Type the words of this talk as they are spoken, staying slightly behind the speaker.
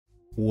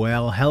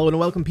Well, hello and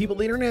welcome people of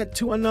the internet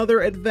to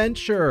another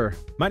adventure.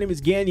 My name is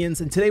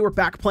Ganyonz and today we're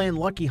back playing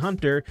Lucky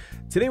Hunter.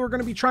 Today we're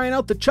going to be trying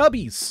out the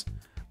Chubbies.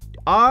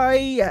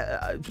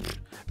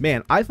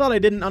 Man, I thought I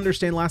didn't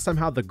understand last time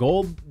how the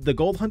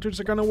gold hunters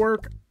are going to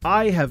work.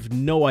 I have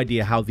no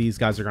idea how these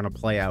guys are going to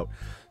play out.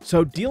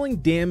 So dealing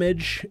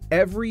damage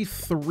every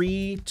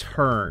 3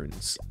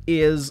 turns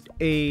is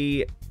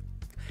an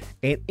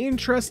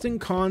interesting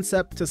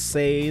concept to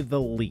say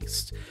the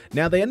least.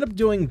 Now they end up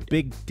doing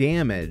big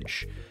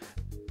damage.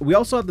 We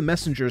also have the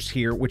messengers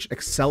here, which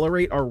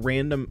accelerate our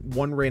random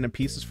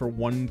pieces for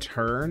 1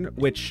 turn,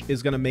 which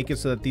is going to make it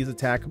so that these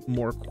attack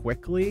more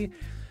quickly.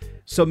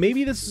 So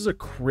maybe this is a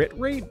crit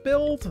rate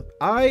build?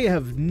 I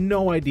have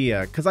no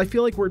idea, because I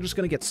feel like we're just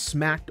going to get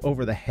smacked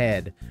over the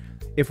head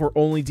if we're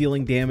only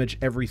dealing damage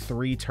every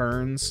 3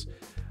 turns.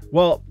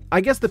 Well, I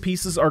guess the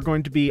pieces are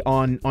going to be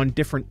on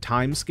different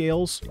time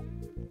scales.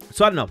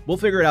 So I don't know. We'll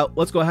figure it out.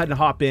 Let's go ahead and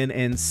hop in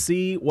and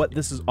see what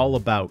this is all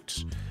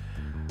about.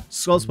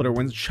 Skull Splitter.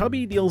 When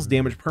Chubby deals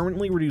damage,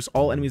 permanently reduce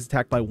all enemies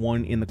attacked by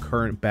 1 in the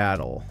current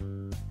battle.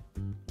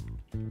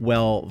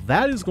 Well,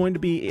 that is going to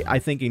be, I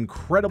think,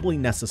 incredibly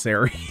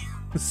necessary.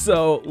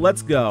 So,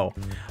 let's go.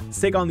 Let's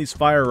take on these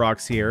fire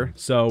rocks here.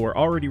 So, we're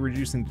already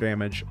reducing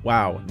damage.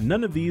 Wow,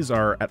 none of these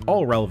are at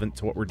all relevant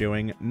to what we're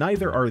doing.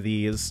 Neither are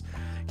these.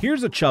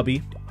 Here's a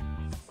Chubby.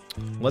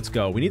 Let's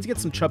go. We need to get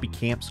some Chubby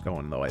camps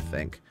going, though, I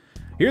think.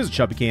 Here's a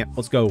Chubby camp.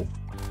 Let's go.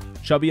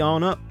 Chubby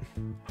on up.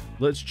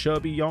 Let's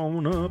Chubby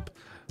on up.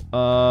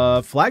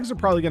 Flags are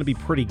probably going to be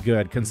pretty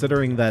good,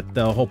 considering that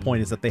the whole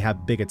point is that they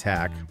have big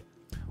attack.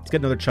 Let's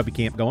get another Chubby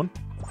camp going.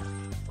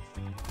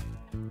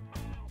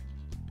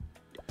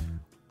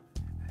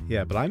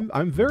 Yeah, but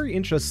I'm very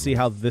interested to see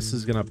how this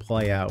is going to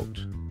play out.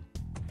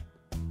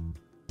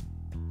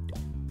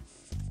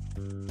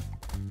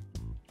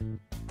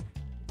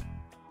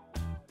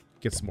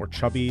 Get some more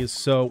Chubbies.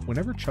 So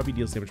whenever Chubby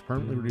deals damage,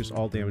 permanently reduce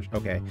all damage.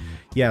 Okay.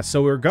 Yeah,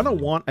 so we're going to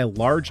want a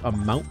large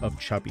amount of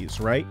Chubbies,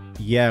 right?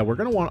 Yeah, we're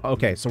going to want...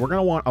 Okay, so we're going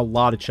to want a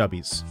lot of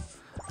Chubbies.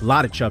 A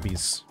lot of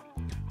Chubbies.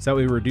 So that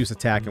way we reduce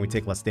attack and we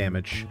take less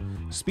damage.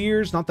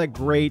 Spears, not that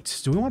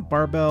great. Do we want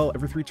Barbell?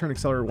 Every 3 turn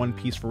accelerate 1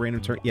 piece for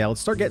random turn. Yeah,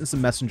 let's start getting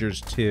some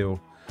messengers too.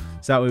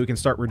 So that way we can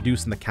start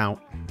reducing the count.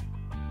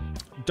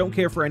 Don't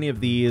care for any of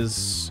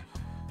these.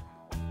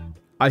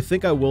 I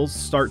think I will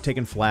start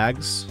taking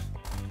flags.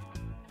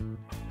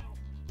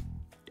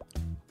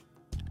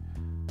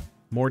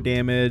 More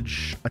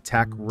damage,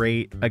 attack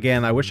rate.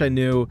 Again, I wish I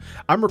knew.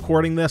 I'm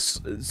recording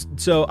this,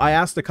 so I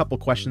asked a couple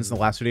questions in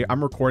the last video.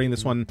 I'm recording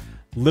this one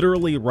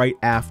literally right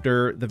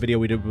after the video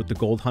we did with the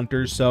gold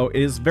hunters, so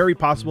it is very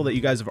possible that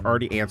you guys have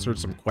already answered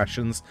some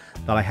questions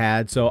that I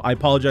had. So I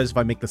apologize if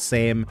I make the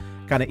same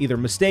kind of either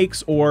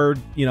mistakes or,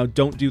 you know,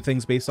 don't do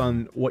things based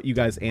on what you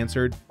guys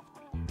answered.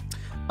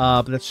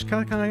 But that's just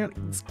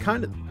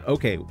kind of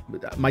okay.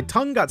 My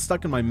tongue got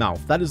stuck in my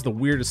mouth. That is the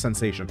weirdest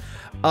sensation.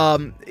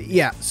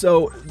 Yeah,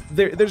 so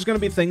there's going to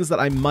be things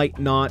that I might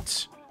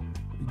not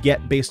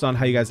get based on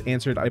how you guys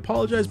answered. I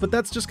apologize, but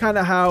that's just kind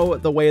of how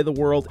the way of the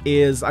world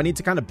is. I need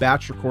to kind of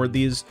batch record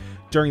these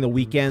during the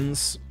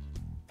weekends.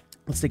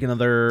 Let's take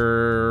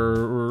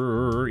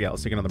another... Yeah,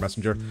 let's take another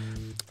messenger.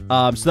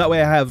 So that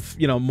way I have,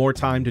 you know, more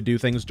time to do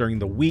things during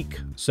the week.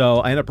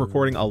 So I end up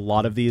recording a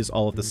lot of these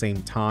all at the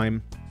same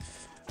time.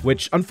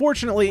 Which,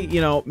 unfortunately,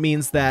 you know,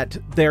 means that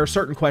there are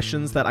certain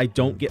questions that I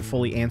don't get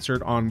fully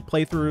answered on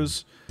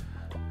playthroughs.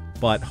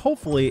 But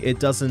hopefully it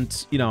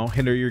doesn't, you know,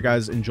 hinder your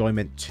guys'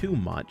 enjoyment too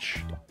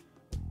much.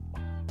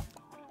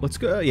 Let's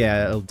go.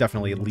 Yeah,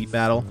 definitely elite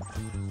battle.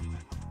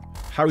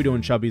 How are we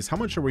doing, Chubbies? How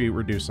much are we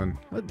reducing?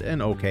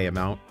 An okay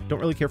amount. Don't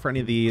really care for any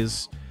of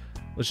these.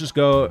 Let's just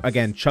go,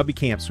 again, Chubby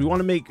camps. We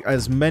want to make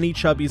as many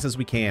Chubbies as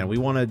we can. We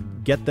want to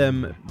get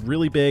them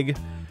really big.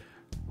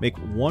 Make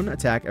 1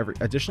 attack every...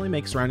 Additionally,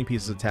 make surrounding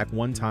pieces attack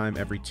 1 time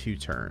every 2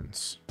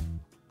 turns.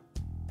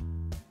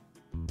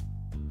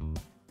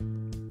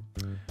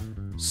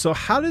 So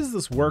how does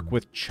this work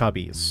with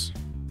Chubbies?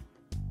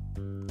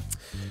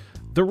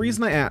 The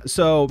reason I ask...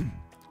 So...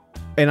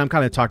 And I'm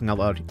kind of talking out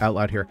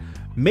loud here.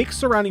 Make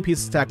surrounding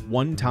pieces attack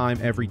 1 time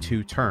every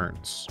 2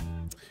 turns.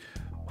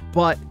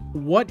 But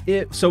what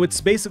if... So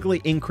it's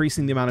basically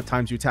increasing the amount of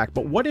times you attack.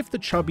 But what if the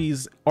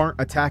Chubbies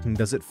aren't attacking?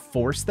 Does it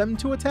force them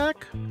to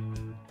attack?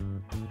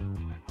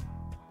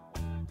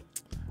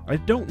 I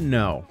don't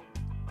know.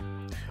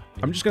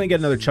 I'm just going to get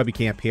another Chubby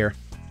camp here.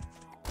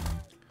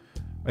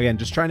 Again,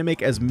 just trying to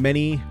make as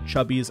many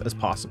Chubbies as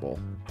possible.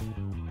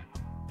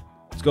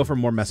 Let's go for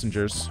more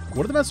messengers.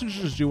 What do the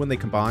messengers do when they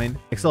combine?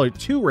 Accelerate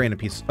 2 random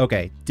pieces.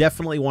 Okay,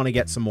 definitely want to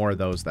get some more of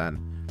those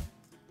then.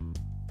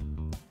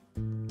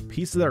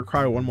 Pieces that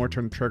require 1 more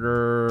turn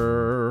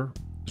trigger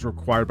is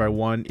required by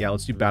 1. Yeah,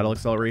 let's do battle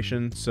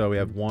acceleration. So we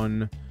have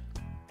 1...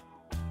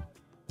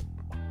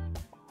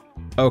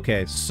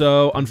 Okay,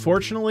 so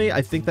unfortunately,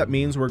 I think that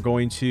means we're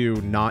going to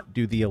not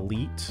do the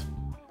elite.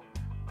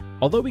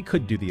 Although we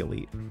could do the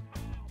elite.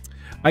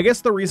 I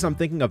guess the reason I'm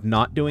thinking of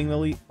not doing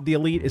the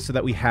elite is so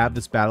that we have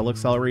this battle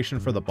acceleration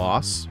for the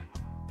boss.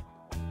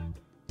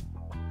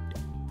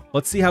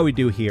 Let's see how we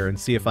do here and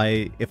see if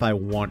I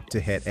want to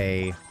hit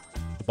a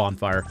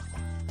bonfire.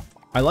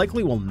 I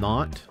likely will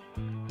not.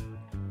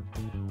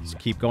 Just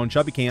keep going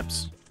chubby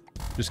camps.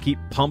 Just keep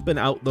pumping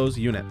out those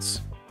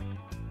units.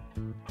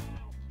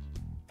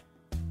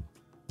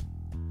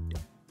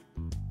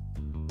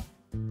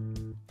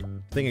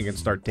 I think I can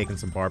start taking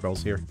some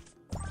barbells here.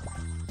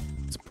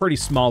 It's a pretty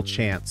small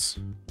chance.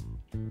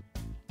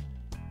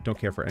 Don't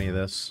care for any of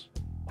this.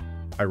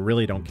 I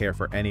really don't care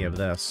for any of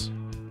this.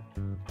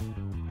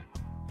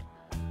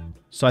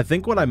 So I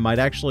think what I might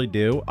actually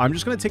do, I'm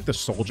just going to take the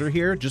soldier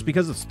here, just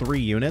because it's 3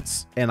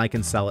 units, and I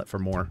can sell it for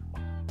more.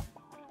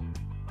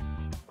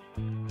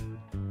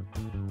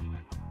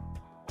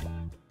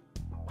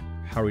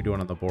 How are we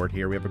doing on the board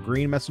here? We have a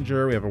green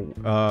messenger, we have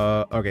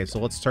a... okay, so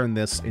let's turn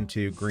this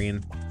into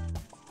green.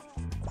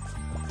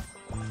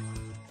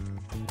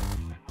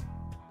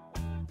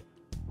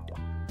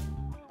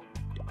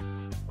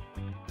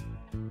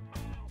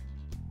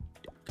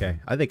 Okay,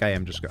 I think I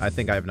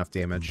have enough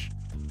damage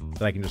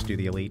that I can just do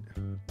the elite.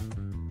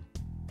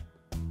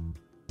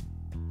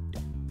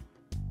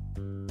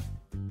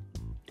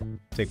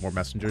 Take more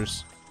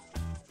messengers,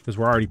 because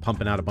we're already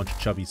pumping out a bunch of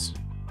chubbies.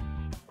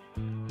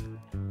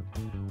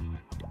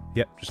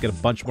 Yep, just get a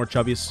bunch more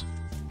chubbies.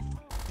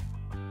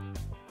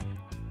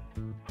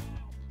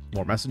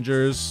 More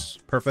messengers.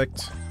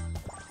 Perfect.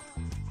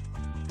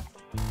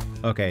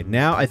 Okay,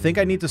 now I think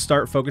I need to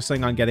start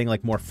focusing on getting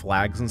like more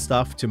flags and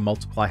stuff to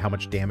multiply how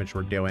much damage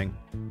we're doing.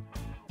 On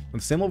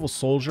the same level,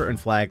 soldier and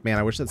flag. Man,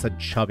 I wish that said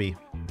chubby.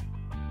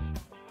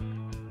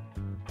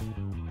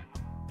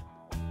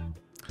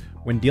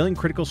 When dealing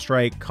critical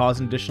strike,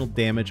 cause an additional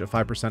damage of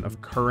 5%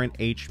 of current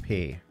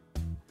HP.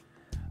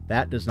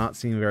 That does not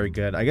seem very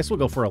good. I guess we'll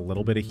go for a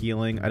little bit of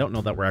healing. I don't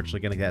know that we're actually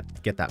going to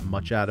get that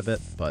much out of it,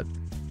 but...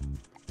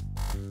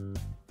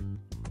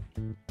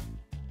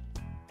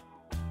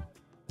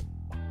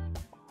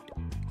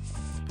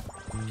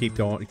 keep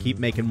going. Keep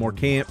making more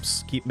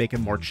camps. Keep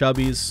making more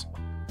chubbies.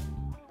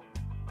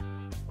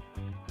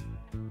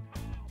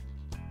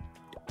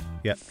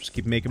 Yep, just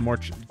keep making more.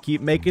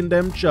 Keep making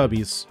them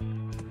chubbies.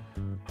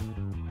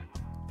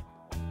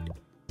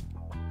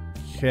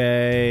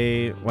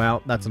 Okay.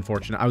 Well, that's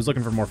unfortunate. I was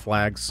looking for more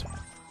flags.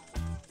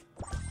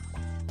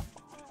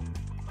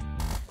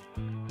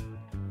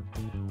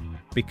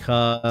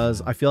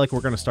 Because I feel like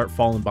we're going to start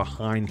falling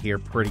behind here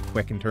pretty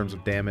quick in terms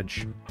of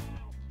damage.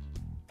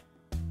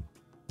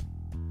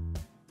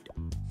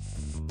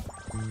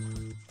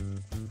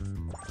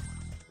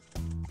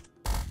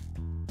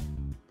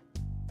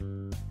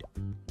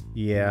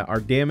 Yeah, our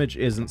damage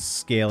isn't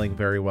scaling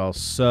very well,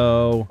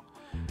 so...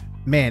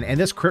 Man, and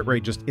this crit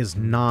rate just is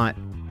not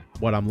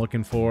what I'm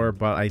looking for,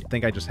 but I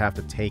think I just have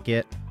to take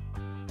it.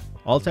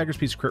 All attackers'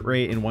 pieces crit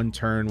rate in 1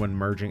 turn when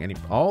merging any...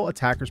 All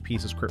attackers'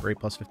 pieces crit rate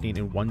plus 15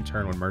 in 1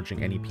 turn when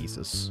merging any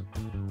pieces.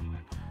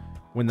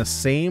 When the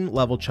same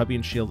level Chubby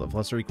and Shield of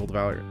lesser equal to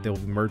value, they will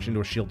merge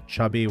into a Shield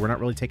Chubby. We're not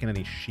really taking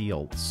any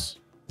shields.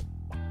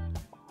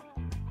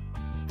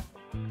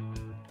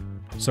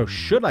 So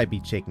should I be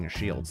taking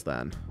shields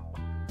then?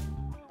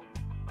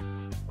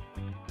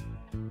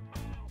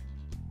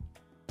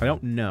 I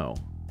don't know.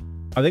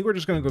 I think we're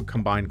just going to go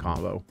combine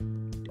combo.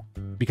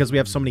 Because we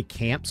have so many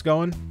camps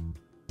going.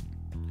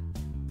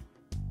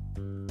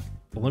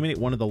 Eliminate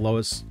one of the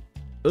lowest...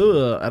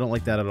 Ugh, I don't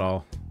like that at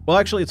all. Well,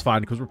 actually, it's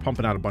fine, because we're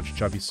pumping out a bunch of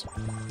chubbies.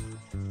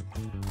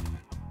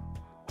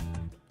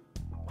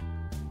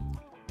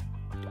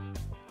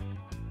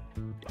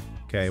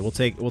 Okay, we'll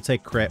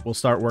take crit. We'll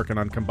start working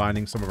on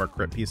combining some of our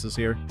crit pieces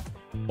here.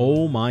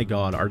 Oh my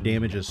god, our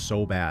damage is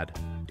so bad.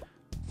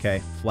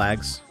 Okay,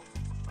 flags.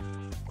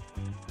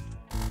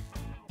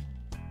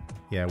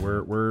 Yeah,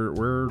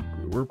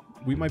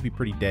 we might be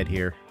pretty dead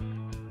here.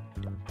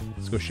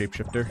 Let's go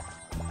shapeshifter.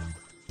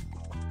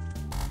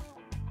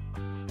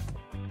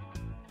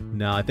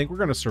 No, I think we're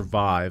gonna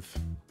survive.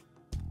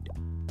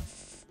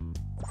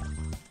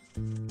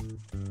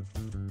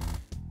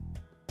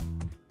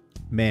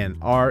 Man,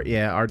 our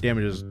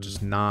damage is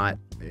just not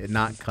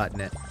cutting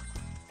it.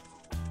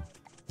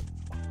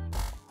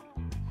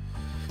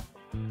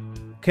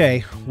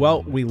 Okay,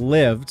 well, we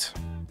lived.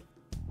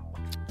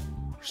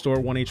 Restore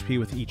 1 HP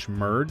with each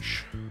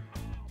merge.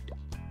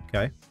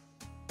 Okay.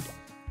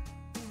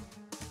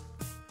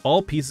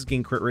 All pieces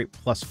gain crit rate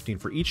plus 15.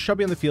 For each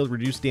chubby on the field,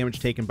 reduce damage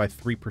taken by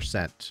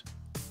 3%.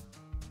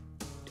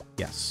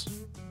 Yes.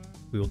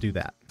 We will do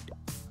that.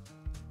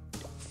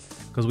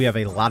 Because we have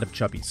a lot of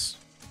chubbies.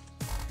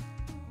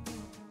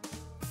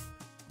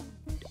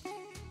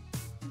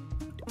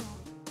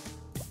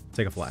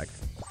 Take a flag.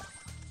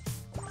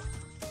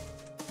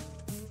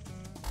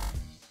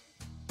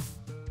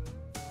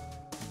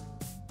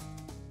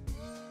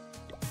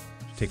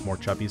 Take more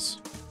chubbies.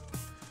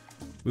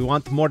 We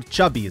want more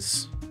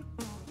chubbies.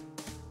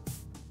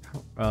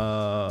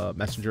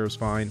 Messenger is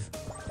fine.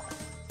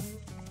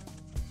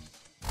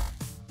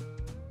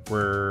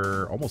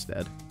 We're almost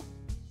dead.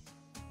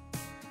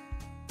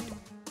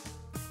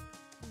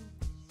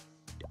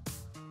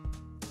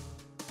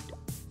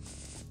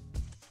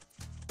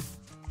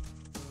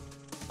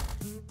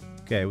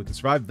 Okay, we can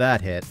survive that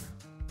hit.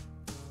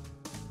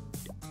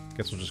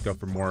 Guess we'll just go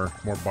for more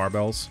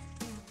barbells.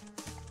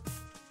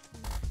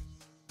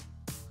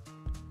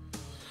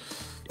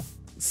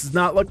 This is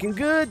not looking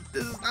good.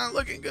 This is not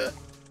looking good.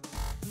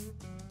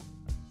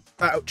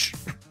 Ouch.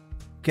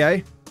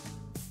 Okay.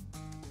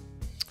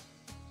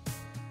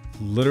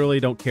 Literally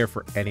don't care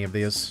for any of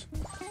these.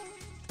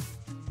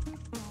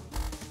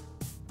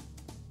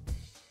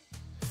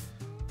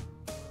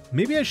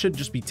 Maybe I should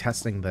just be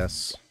testing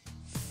this.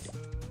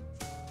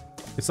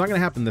 It's not going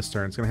to happen this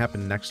turn. It's going to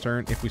happen next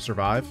turn if we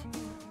survive.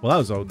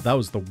 Well, that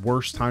was the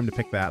worst time to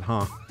pick that,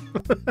 huh?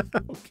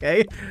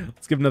 Okay.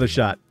 Let's give it another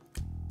shot.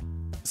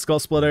 Skull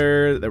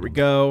Splitter. There we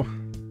go.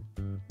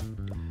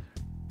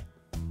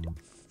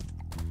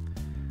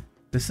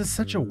 This is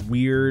such a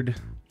weird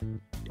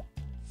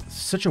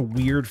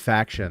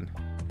faction.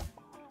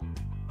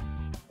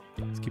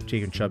 Let's keep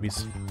taking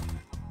chubbies.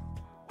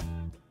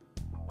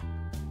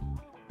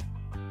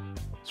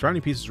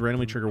 Surrounding pieces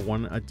randomly trigger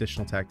 1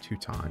 additional attack 2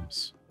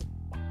 times.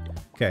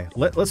 Okay,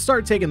 let's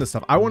start taking this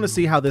stuff. I want to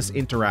see how this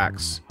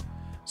interacts.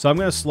 So I'm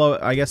going to slow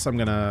it. I guess I'm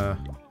going to...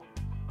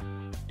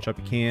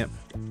 Chubby Camp.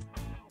 I'm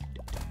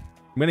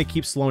going to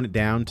keep slowing it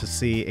down to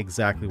see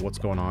exactly what's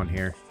going on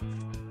here.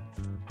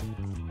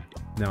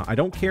 No, I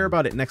don't care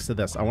about it next to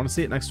this. I want to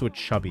see it next to a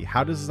Chubby.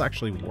 How does this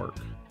actually work?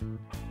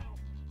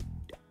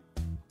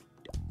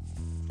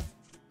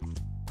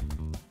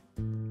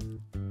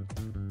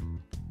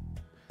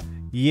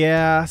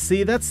 Yeah,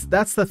 see, that's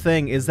the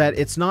thing, is that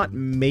it's not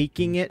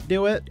making it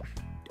do it.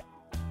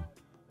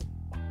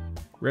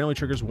 Randomly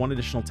triggers 1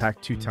 additional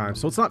attack 2 times.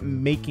 So it's not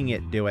making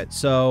it do it.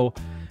 So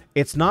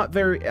it's not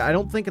very... I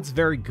don't think it's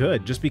very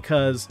good, just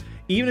because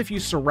even if you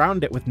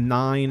surround it with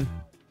 9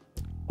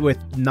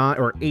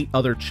 or 8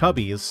 other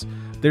chubbies,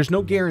 there's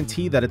no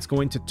guarantee that it's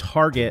going to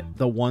target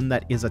the one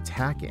that is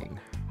attacking.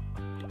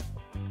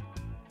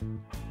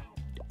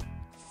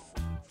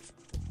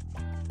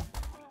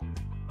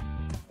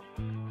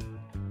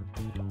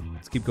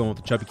 Let's keep going with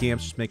the chubby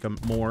camps. Just make them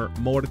more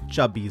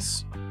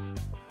chubbies.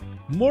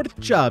 More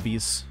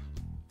chubbies.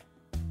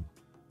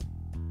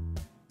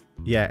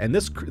 Yeah, and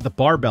the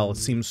barbell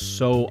seems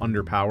so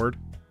underpowered.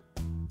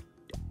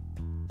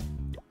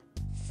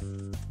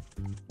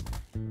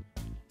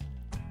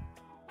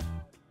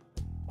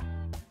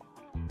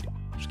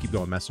 Just keep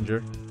going,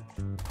 messenger.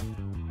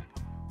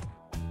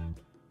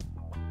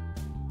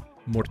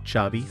 More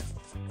chubby.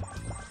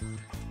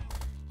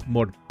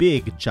 More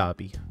big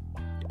chubby.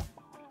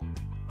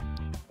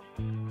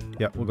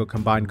 Yeah, we'll go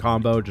combined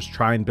combo. Just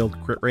try and build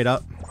crit rate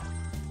up.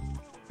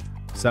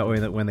 So that way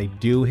that when they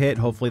do hit,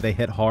 hopefully they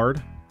hit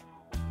hard.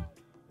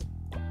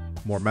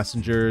 More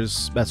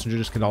messengers.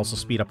 Messengers can also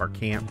speed up our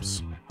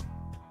camps.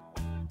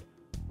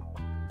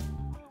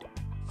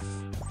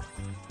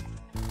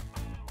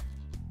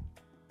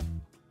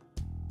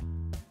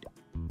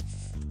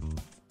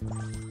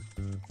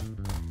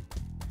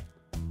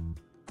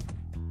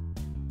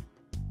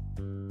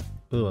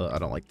 Ugh, I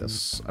don't like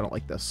this. I don't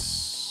like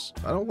this.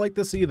 I don't like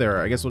this either.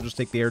 I guess we'll just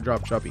take the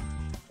airdrop Chubby.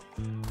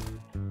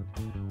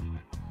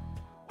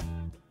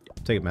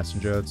 Take a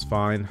messenger, it's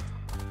fine.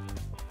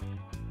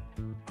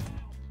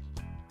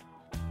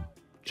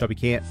 Chubby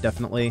can't,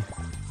 definitely.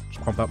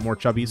 Just pump out more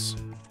chubbies.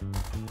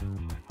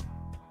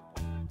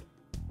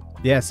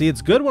 Yeah, see,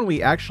 it's good when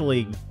we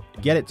actually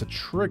get it to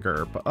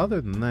trigger, but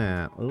other than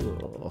that,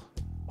 ugh.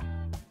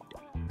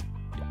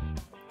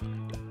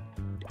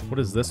 What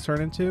does this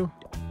turn into?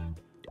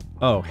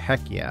 Oh,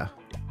 heck yeah.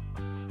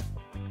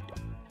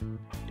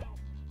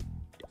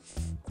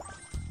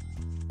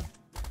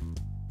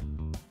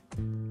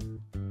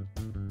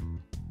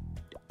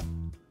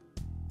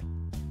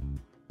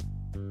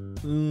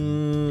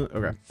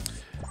 Okay.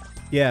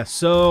 Yeah,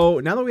 so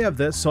now that we have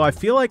this, so I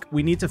feel like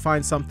we need to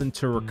find something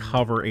to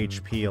recover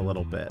HP a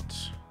little bit.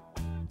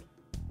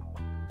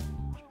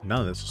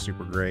 None of this is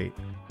super great.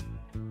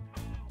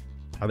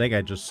 I think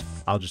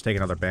I'll just take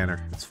another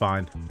banner. It's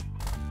fine.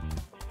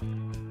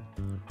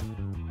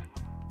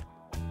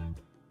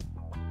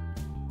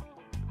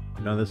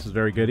 None of this is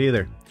very good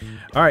either.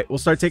 All right, we'll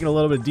start taking a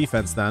little bit of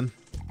defense then.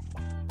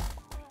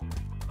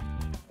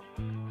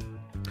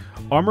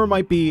 Armor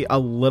might be a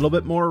little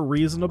bit more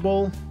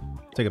reasonable.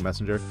 Take a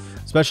messenger.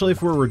 Especially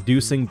if we're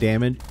reducing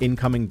damage,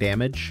 incoming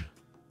damage.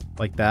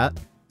 Like that.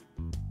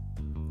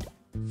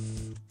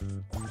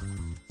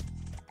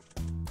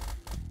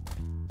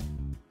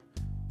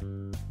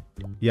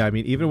 Yeah, I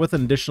mean, even with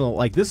an additional...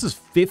 Like, this is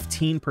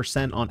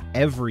 15% on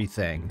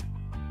everything.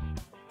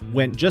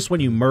 Just when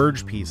you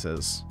merge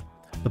pieces.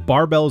 The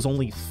barbell is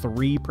only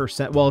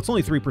 3%. Well, it's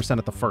only 3%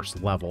 at the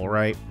first level,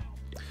 right?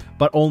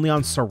 But only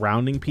on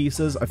surrounding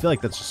pieces. I feel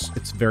like that's just,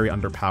 it's very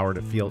underpowered.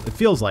 It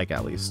feels like,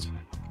 at least.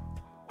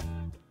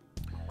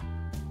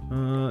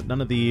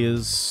 None of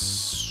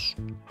these.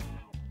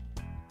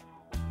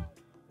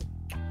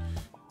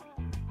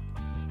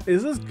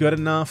 Is this good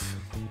enough?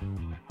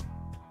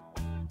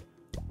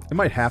 It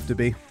might have to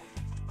be.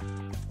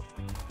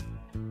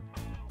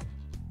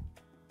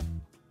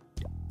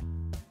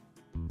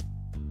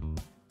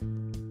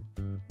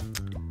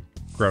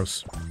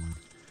 Gross.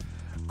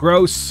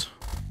 Gross.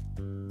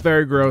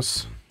 Very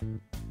gross.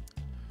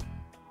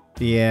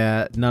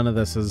 Yeah, none of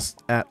this is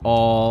at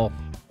all.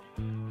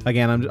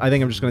 Again, I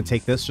think I'm just going to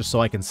take this just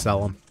so I can sell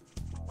them.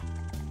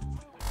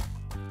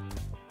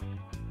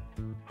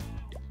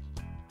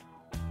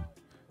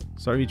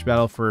 Start each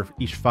battle for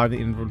each 5 in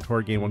the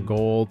inventory, gain 1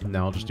 gold.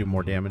 Now I'll just do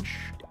more damage.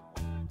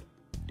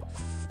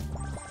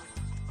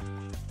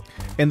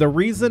 And the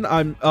reason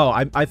I'm... Oh,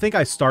 I think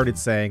I started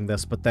saying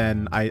this, but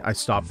then I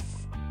stopped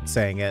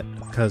saying it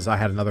because I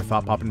had another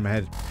thought pop in my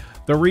head.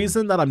 The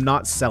reason that I'm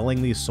not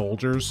selling these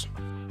soldiers...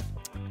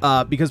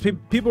 because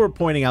people were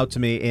pointing out to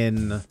me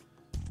in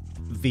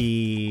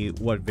the...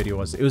 What video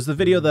was it? It was the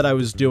video that I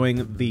was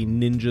doing, the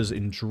ninjas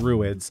and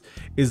druids,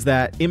 is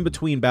that in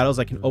between battles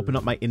I can open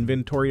up my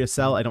inventory to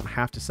sell. I don't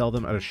have to sell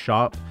them at a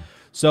shop.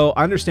 So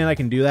I understand I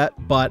can do that,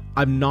 but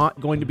I'm not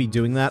going to be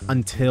doing that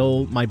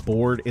until my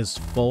board is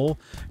full,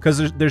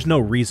 because there's no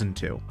reason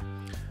to.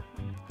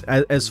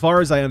 As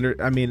far as I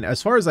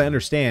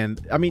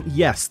understand,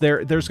 yes,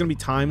 there's going to be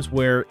times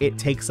where it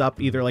takes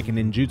up either like a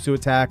ninjutsu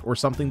attack or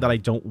something that I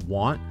don't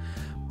want,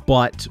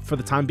 but for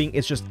the time being,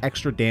 it's just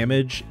extra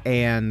damage,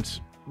 and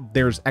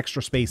there's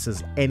extra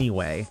spaces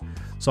anyway,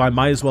 so I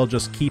might as well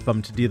just keep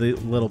them to do the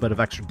little bit of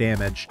extra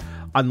damage,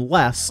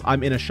 unless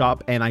I'm in a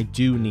shop and I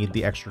do need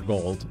the extra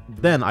gold.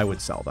 Then I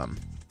would sell them.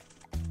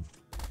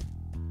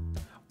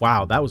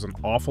 Wow, that was an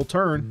awful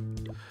turn.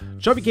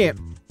 Chubby camp,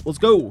 let's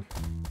go.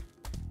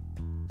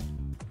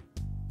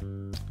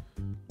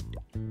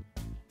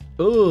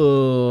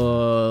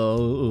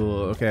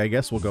 Okay, I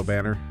guess we'll go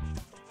banner.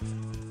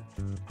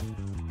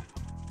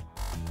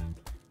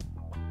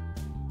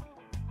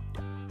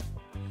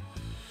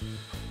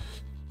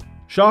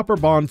 Shop or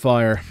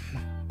bonfire?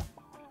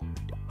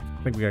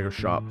 I think we gotta go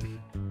shop.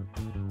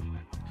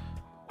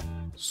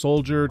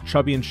 Soldier,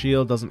 chubby, and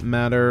shield, doesn't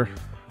matter.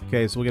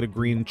 Okay, so we'll get a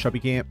green chubby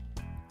camp.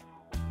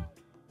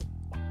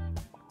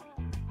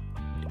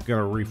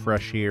 Gonna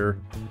refresh here.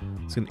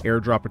 It's gonna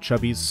airdrop a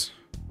chubbies.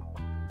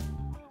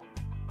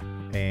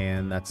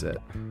 And that's it.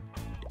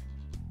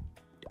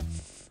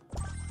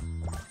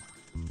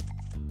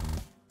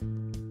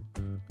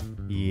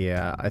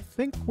 Yeah, I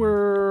think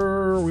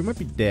we might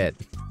be dead.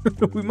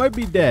 We might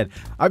be dead.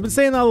 I've been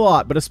saying that a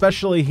lot, but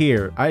especially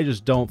here. I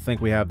just don't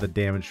think we have the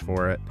damage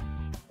for it.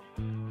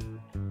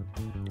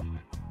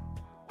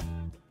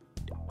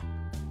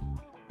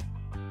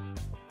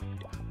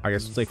 I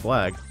guess we'll take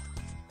flag.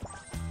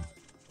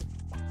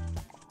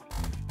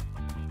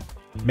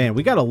 Man,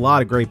 we got a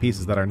lot of great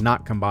pieces that are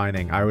not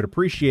combining. I would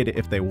appreciate it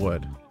if they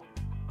would.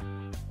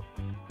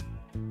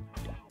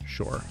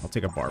 Sure, I'll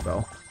take a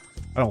barbell.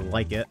 I don't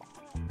like it,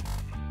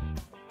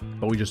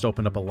 but we just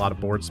opened up a lot of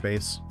board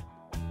space.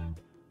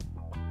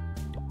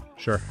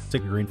 Sure,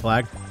 take a green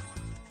flag.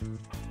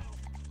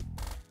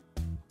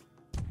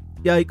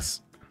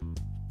 Yikes.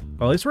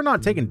 Well, at least we're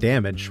not taking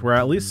damage. We're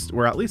at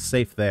least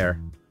safe there.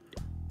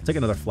 Take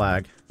another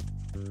flag.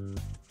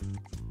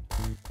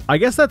 I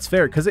guess that's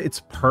fair, because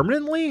it's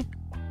permanently...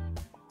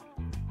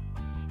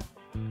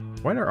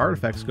 Why did our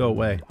artifacts go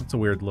away? That's a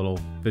weird little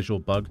visual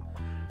bug.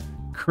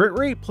 Crit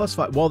rate plus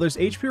 5. Well, there's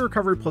HP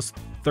recovery plus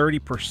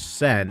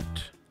 30%.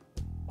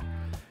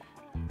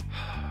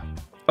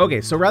 Okay,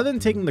 so rather than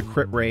taking the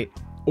crit rate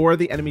or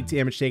the enemy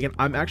damage taken,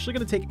 I'm actually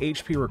going to take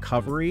HP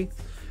recovery,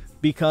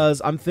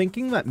 because I'm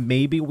thinking that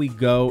maybe we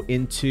go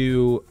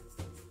into...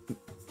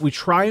 We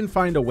try and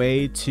find a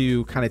way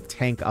to kind of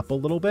tank up a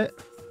little bit.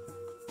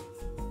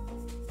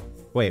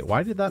 Wait,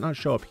 why did that not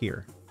show up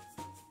here?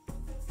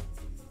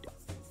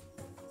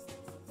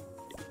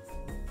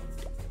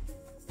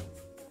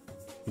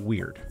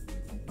 Weird.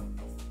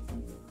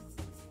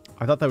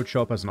 I thought that would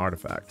show up as an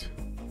artifact.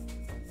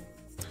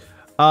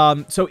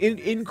 So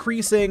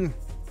increase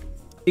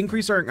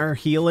our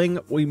healing,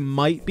 we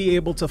might be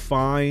able to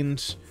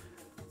find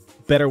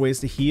better ways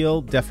to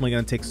heal. Definitely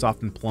going to take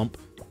soft and plump.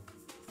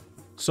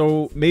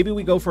 So maybe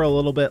we go for a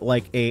little bit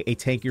like a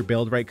tankier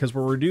build, right? Because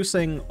we're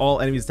reducing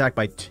all enemies attack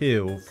by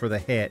 2 for the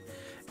hit.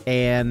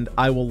 And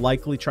I will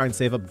likely try and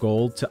save up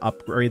gold to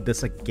upgrade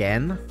this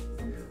again,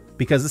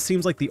 because this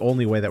seems like the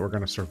only way that we're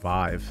going to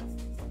survive.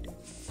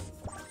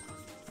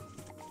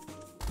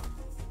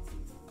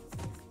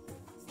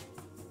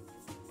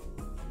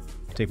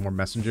 Take more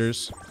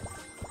messengers.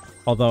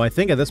 Although I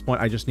think at this point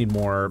I just need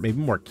more, maybe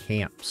more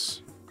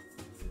camps.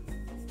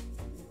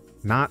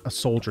 Not a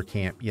soldier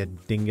camp, you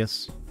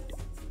dingus.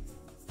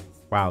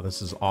 Wow,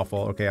 this is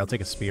awful. Okay, I'll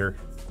take a spear.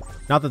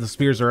 Not that the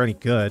spears are any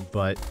good,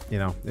 but, you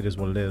know, it is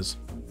what it is.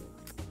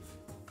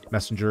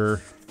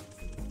 Messenger.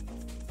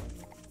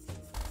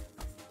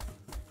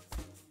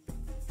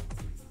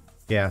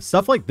 Yeah,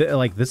 stuff like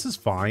this is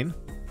fine.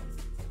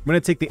 I'm going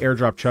to take the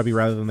airdrop chubby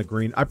rather than the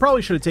green. I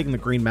probably should have taken the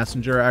green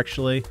messenger,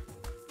 actually.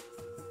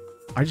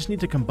 I just need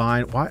to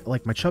combine... Why?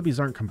 Like, my chubbies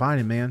aren't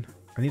combining, man.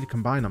 I need to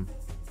combine them.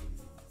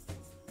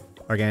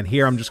 Again,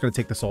 here I'm just going to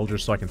take the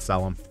soldiers so I can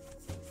sell them.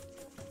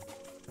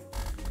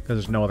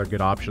 Because there's no other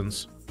good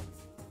options.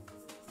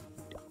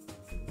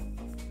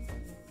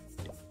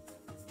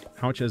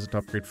 How much is it to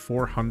upgrade?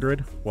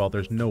 400? Well,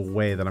 there's no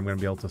way that I'm going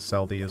to be able to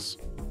sell these.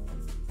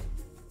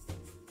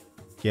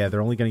 Yeah,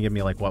 they're only going to give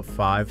me, like, what,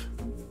 5?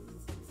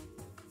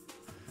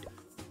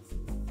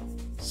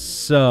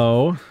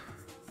 So...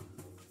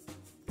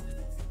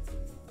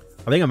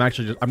 I think I'm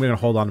actually just... I'm going to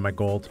hold on to my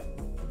gold.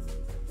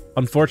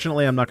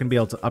 Unfortunately, I'm not going to be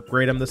able to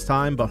upgrade him this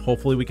time, but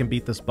hopefully we can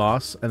beat this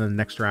boss, and then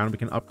next round we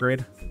can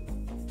upgrade.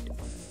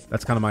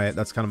 That's kind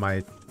of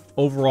my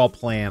overall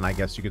plan, I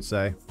guess you could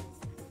say.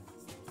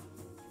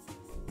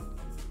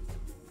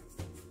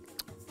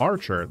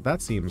 Archer,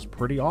 that seems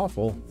pretty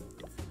awful.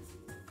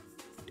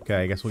 Okay,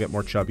 I guess we'll get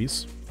more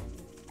chubbies.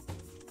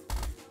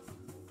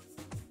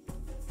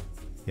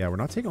 Yeah, we're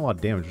not taking a lot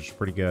of damage, which is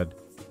pretty good.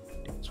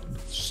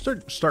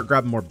 Start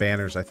grabbing more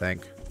banners, I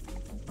think.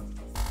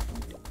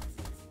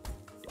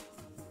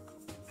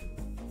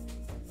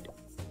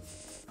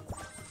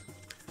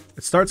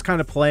 It starts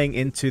kind of playing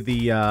into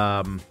the,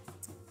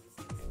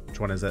 which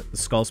one is it? The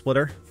Skull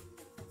Splitter.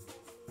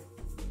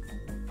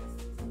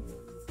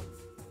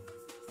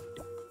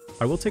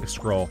 I will take a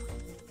scroll.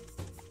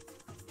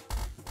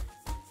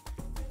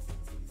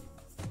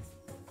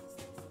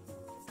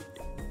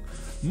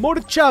 More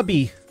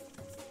chubby.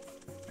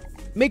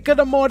 Make it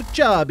a more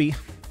chubby.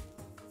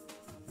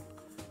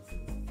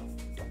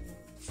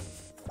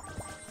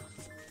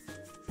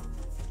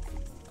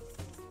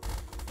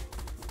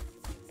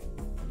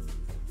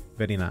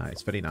 Very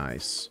nice, very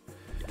nice.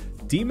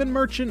 Demon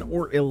Merchant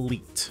or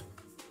Elite?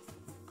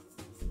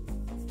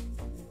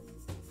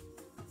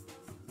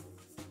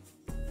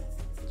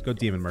 Let's go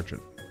Demon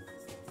Merchant.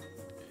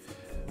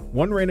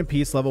 1 random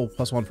piece level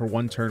 +1 for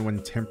 1 turn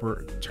when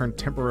turn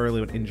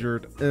temporarily when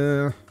injured.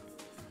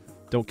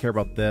 Don't care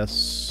about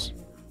this.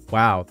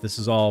 Wow, this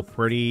is all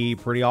pretty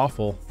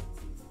awful.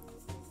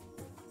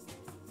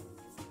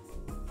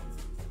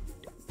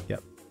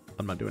 Yep,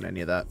 I'm not doing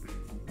any of that.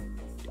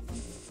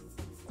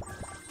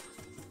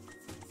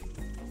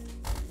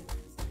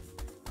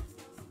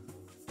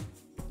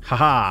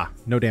 Haha,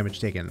 no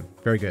damage taken.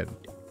 Very good.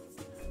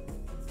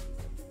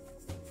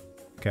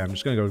 Okay, I'm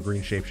just gonna go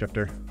green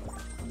shapeshifter.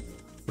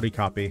 What do we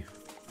copy?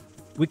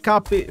 We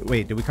copy...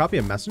 Wait, did we copy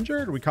a messenger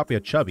or did we copy a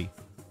chubby?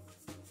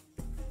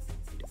 Do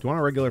you want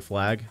a regular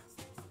flag?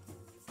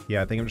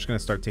 Yeah, I think I'm just gonna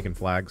start taking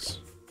flags.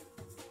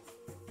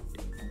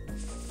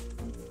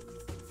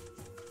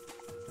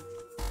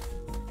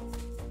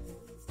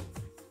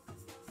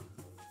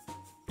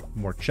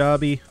 More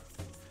chubby.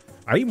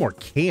 I need more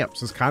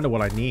camps is kind of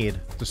what I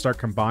need to start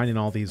combining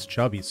all these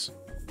chubbies.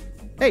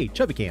 Hey,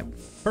 chubby camp.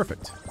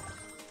 Perfect.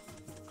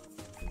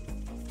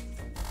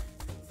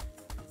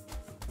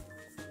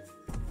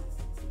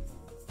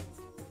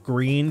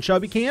 Green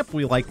chubby camp.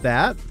 We like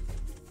that.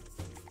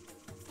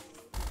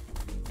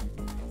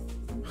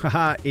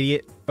 Haha,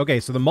 idiot. Okay,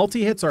 so the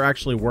multi-hits are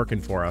actually working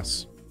for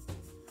us.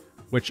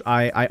 Which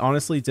I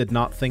honestly did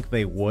not think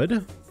they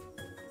would.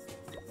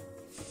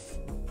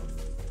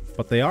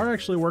 But they are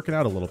actually working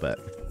out a little bit.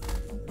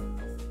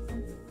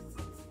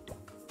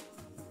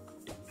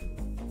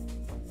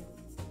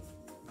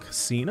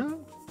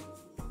 Casino?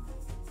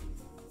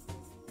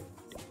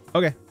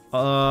 Okay.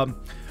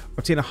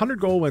 Obtain 100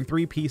 gold when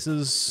 3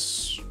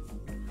 pieces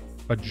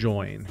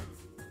adjoin.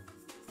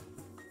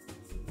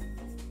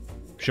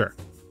 Sure.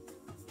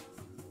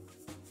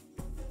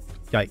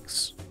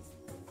 Yikes.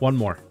 One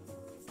more.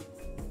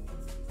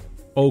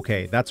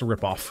 Okay, that's a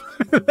ripoff.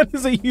 That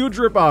is a huge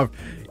ripoff.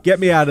 Get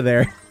me out of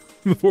there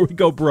before we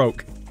go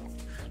broke.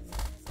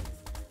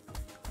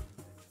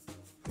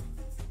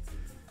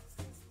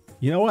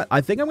 You know what? I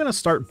think I'm going to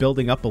start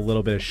building up a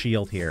little bit of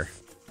shield here.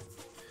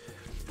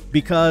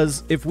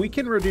 Because if we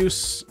can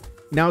reduce...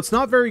 Now, it's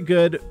not very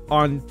good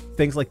on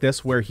things like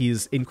this where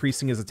he's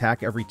increasing his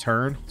attack every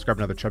turn. Let's grab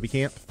another chubby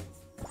camp.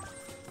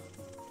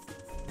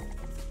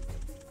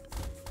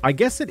 I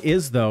guess it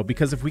is, though,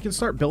 because if we can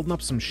start building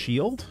up some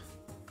shield,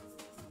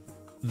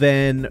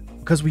 then...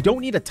 Because we don't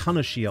need a ton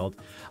of shield.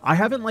 I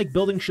haven't liked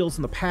building shields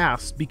in the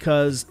past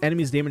because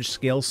enemies' damage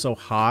scales so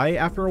high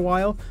after a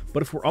while,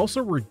 but if we're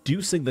also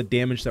reducing the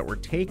damage that we're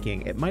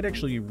taking, it might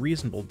actually be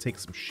reasonable to take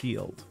some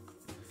shield.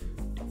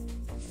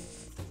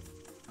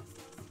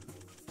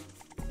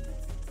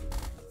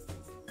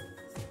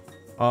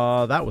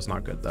 That was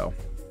not good, though.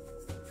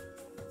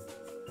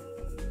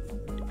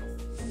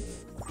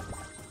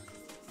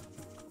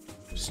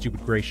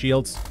 Stupid gray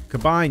shields.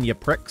 Combine, you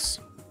pricks.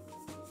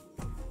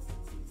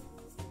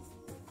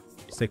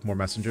 Let's take more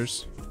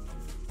messengers.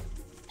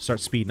 Start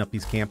speeding up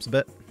these camps a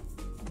bit.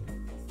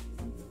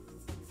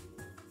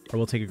 Or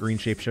we'll take a green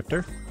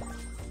shapeshifter.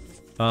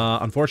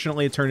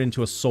 Unfortunately, it turned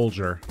into a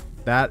soldier.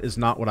 That is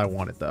not what I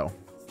wanted, though.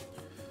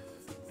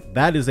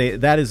 That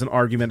is an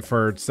argument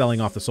for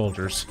selling off the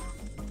soldiers.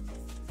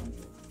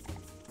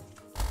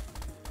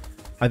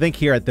 I think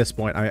here at this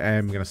point, I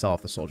am going to sell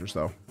off the soldiers,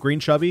 though. Green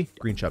chubby.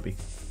 Green chubby.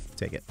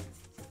 Take it.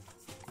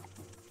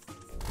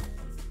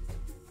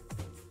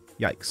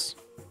 Yikes.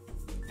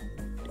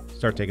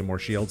 Start taking more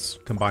shields.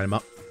 Combine them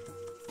up.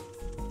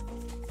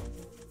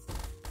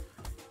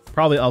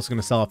 Probably also going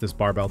to sell off this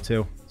barbell,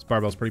 too. This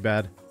barbell's pretty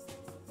bad.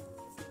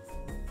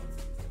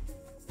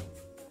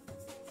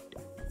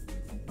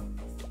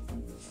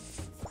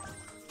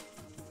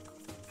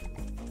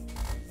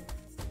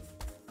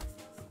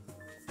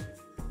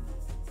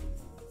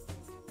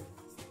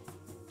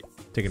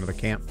 Take another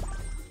camp.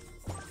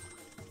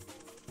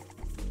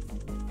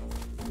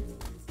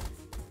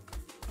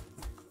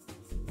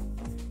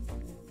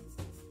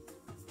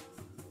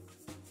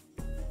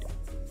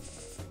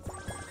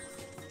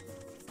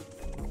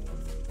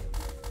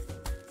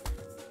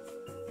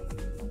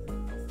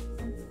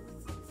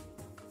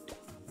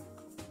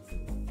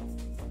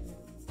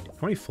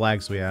 How many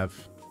flags do we have?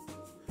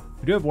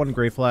 We do have one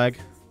gray flag.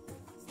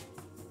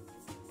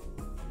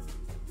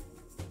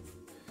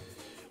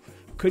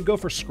 Could go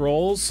for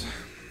scrolls.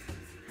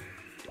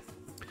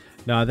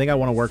 No, I think I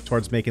want to work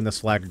towards making this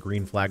flag a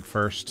green flag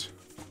first.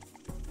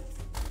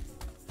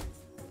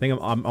 I think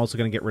I'm also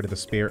going to get rid of the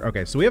spear.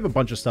 Okay, so we have a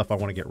bunch of stuff I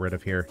want to get rid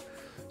of here.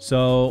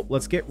 So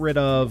let's get rid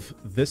of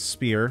this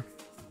spear.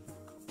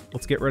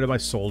 Let's get rid of my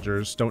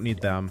soldiers. Don't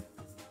need them.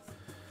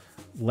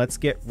 Let's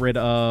get rid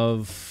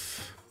of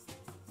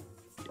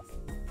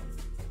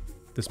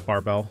this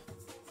barbell.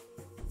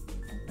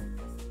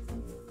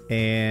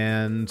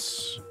 And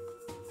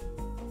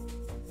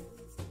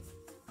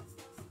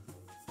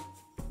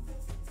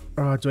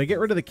do I get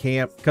rid of the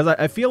camp? Because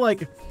I feel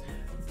like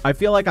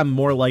I'm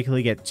more likely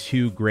to get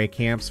 2 gray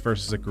camps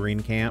versus a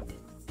green camp.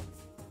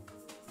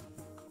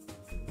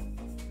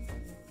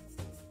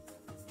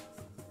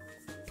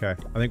 Okay,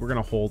 I think we're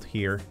gonna hold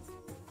here.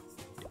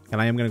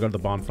 And I am gonna go to the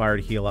bonfire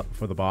to heal up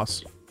before the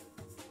boss.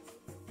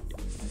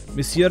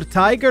 Monsieur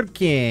Tiger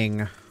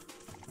King.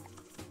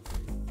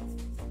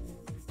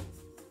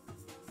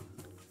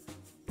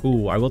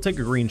 Ooh, I will take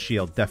a green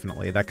shield,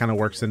 definitely. That kind of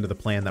works into the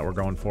plan that we're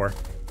going for.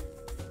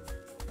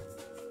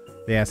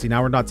 Yeah, see,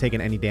 now we're not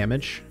taking any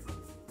damage.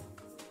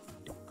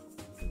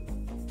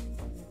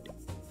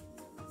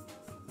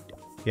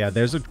 Yeah,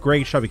 there's a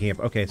gray chubby camp.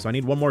 Okay, so I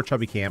need one more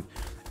chubby camp.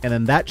 And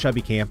then that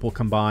chubby camp will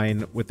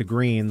combine with the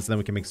greens, then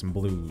we can make some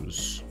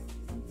blues.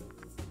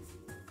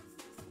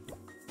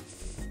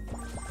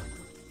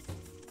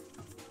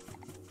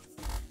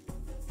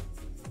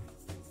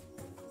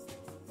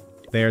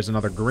 There's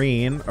another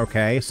green.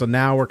 Okay, so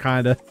now we're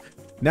kind of...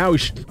 Now we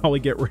should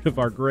probably get rid of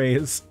our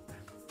grays.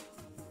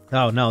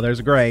 Oh, no, there's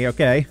a gray.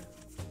 Okay.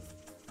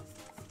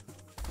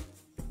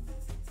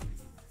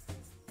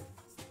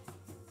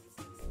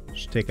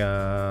 Just take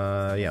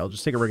a... Yeah, I'll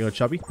just take a regular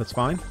chubby. That's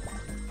fine.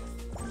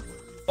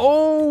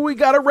 Oh, we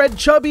got a red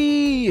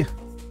chubby!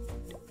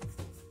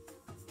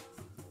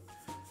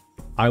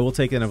 I will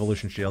take an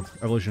evolution shield.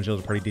 Evolution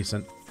shields are pretty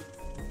decent.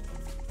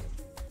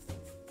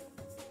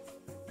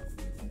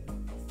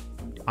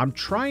 I'm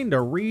trying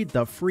to read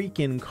the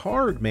freaking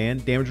card, man.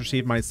 Damage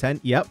received minus 10.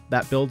 Yep,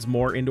 that builds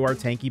more into our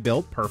tanky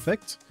build.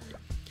 Perfect.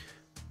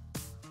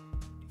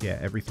 Yeah,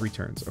 every 3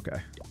 turns. Okay.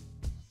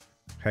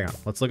 Hang on.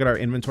 Let's look at our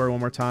inventory one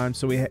more time.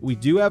 So we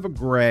do have a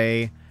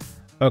gray.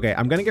 Okay,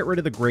 I'm going to get rid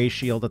of the gray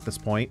shield at this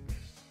point.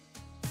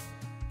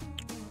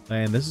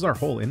 And this is our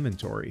whole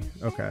inventory.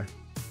 Okay.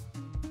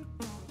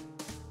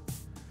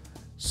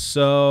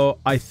 So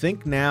I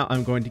think now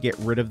I'm going to get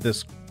rid of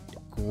this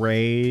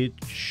gray...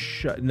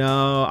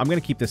 No, I'm going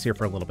to keep this here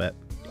for a little bit.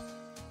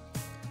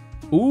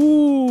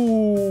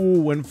 Ooh,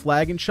 when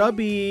flag and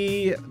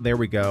chubby. There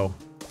we go.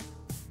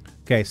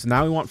 Okay, so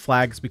now we want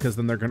flags because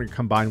then they're going to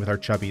combine with our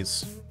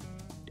chubbies.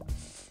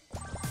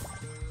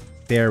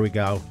 There we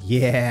go.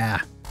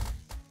 Yeah.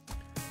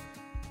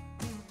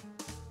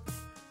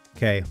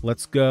 Okay,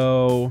 let's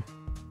go.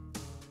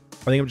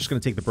 I think I'm just going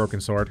to take the broken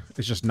sword.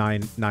 It's just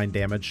 9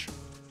 damage.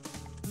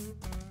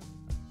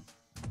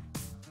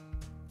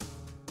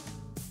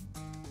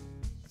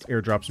 Let's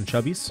airdrop some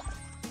chubbies.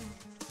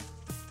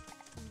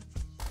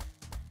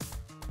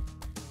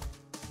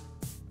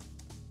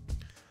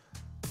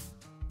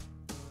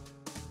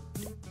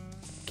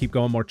 Keep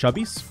going, more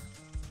chubbies.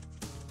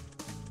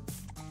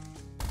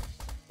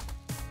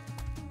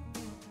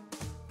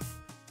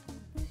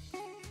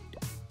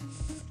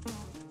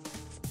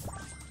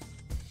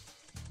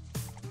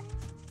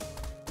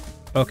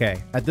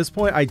 Okay, at this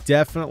point, I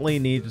definitely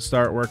need to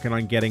start working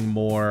on getting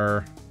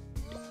more...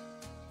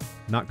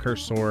 Not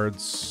cursed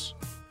swords.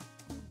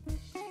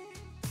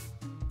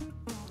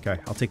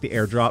 Okay, I'll take the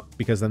airdrop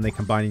because then they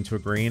combine into a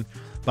green.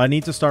 But I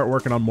need to start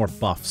working on more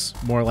buffs.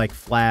 More like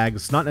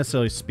flags, not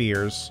necessarily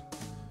spears.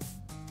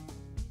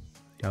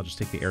 Yeah, I'll just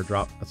take the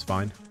airdrop. That's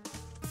fine.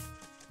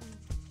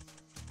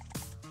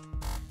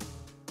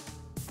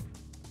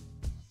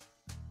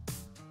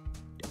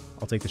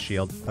 I'll take the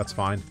shield. That's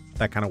fine.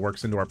 That kind of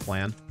works into our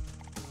plan.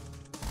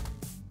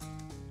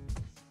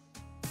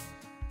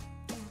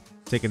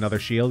 Take another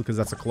shield because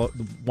that's a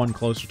one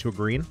closer to a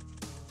green.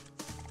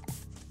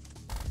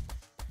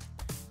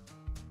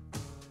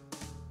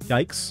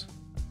 Yikes.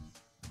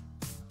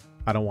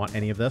 I don't want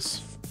any of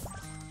this.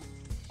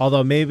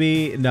 Although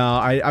maybe... No,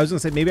 I was going to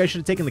say maybe I should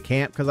have taken the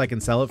camp because I can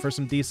sell it for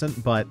some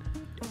decent, but...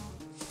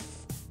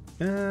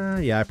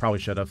 yeah, I probably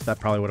should have. That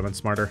probably would have been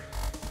smarter.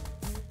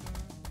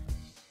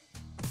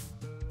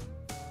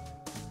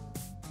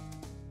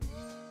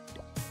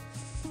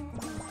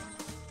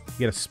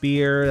 Get a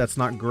spear. That's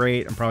not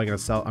great. I'm probably going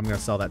to sell... I'm going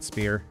to sell that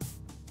spear.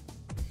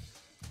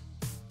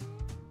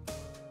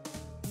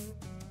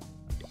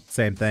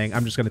 Same thing.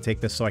 I'm just going to take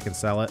this so I can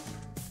sell it.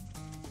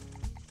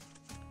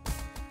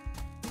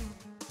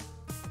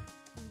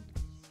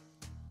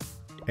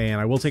 And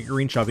I will take a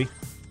green chubby.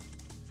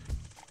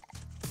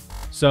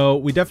 So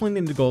we definitely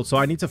need the gold. So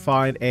I need to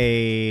find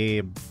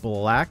a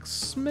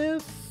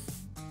blacksmith.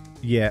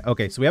 Yeah,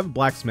 okay. So we have a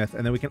blacksmith,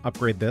 and then we can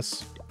upgrade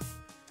this.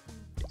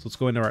 So let's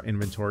go into our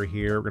inventory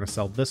here. We're going to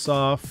sell this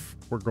off.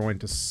 We're going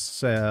to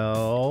sell...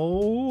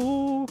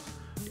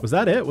 Was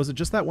that it? Was it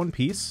just that one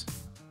piece?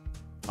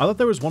 I thought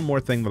there was one more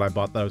thing that I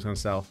bought that I was going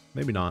to sell.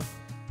 Maybe not.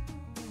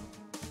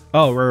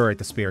 Oh, right,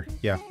 the spear.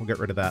 Yeah, we'll get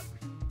rid of that.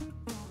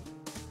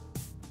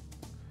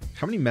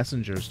 How many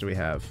messengers do we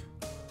have?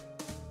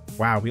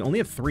 Wow, we only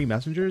have 3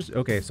 messengers?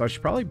 Okay, so I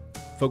should probably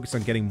focus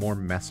on getting more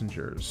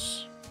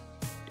messengers.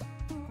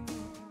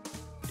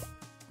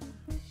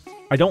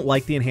 I don't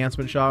like the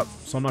enhancement shop,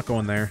 so I'm not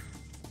going there.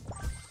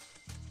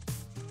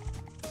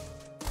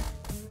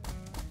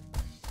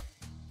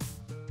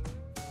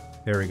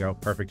 There we go.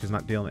 Perfect. He's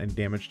not dealing any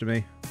damage to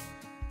me.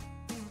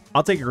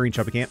 I'll take a green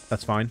chubby camp.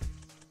 That's fine.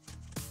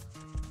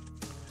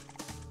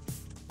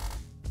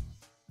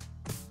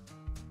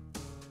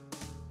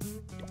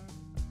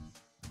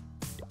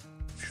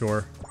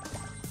 Sure.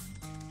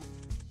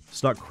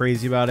 It's not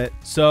crazy about it.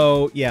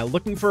 So, yeah,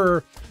 looking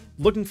for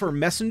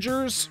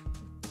messengers.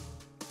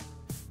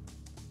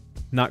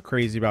 Not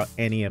crazy about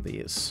any of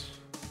these.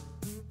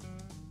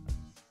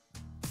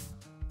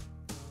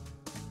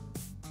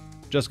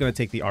 Just going to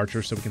take the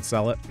archer so we can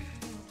sell it.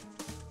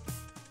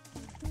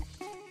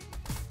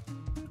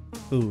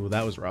 Ooh,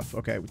 that was rough.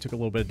 Okay, we took a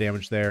little bit of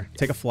damage there.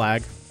 Take a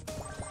flag.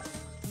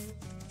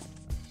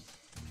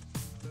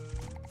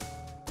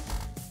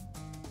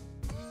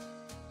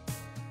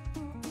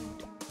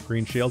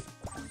 Green shield.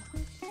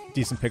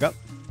 Decent pickup.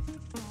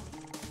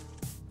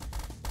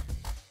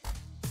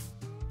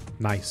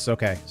 Nice.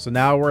 Okay, so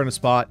now we're in a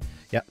spot.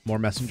 Yep, more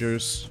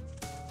messengers.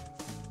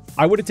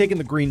 I would have taken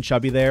the green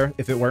chubby there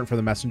if it weren't for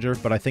the messenger,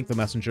 but I think the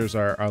messengers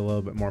are a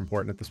little bit more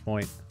important at this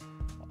point.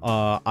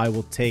 I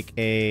will take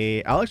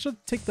a... I'll actually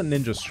take the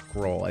ninja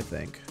scroll, I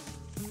think.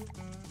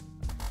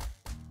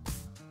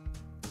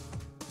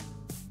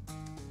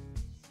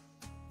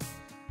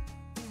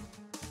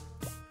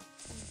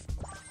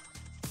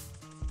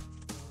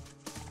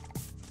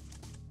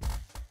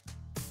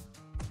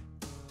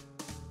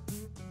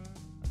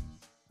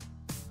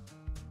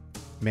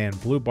 Man,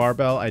 blue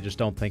barbell I just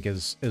don't think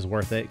is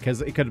worth it,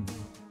 because it could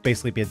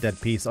basically be a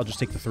dead piece. I'll just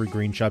take the 3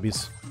 green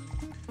chubbies.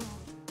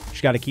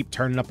 Just got to keep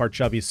turning up our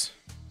chubbies.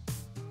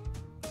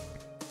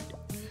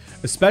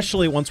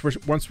 Especially once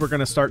we're going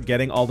to start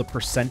getting all the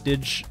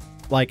percentage.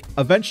 Like,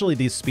 eventually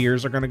these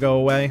spears are going to go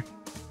away.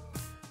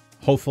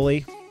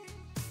 Hopefully.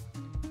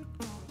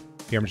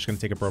 Here, I'm just going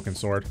to take a broken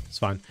sword. It's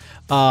fine.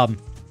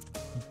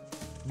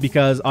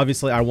 Because,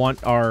 obviously, I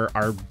want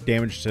our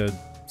damage to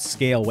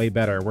scale way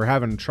better. We're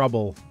having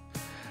trouble.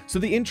 So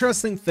the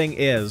interesting thing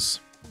is...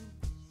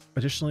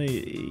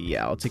 Additionally,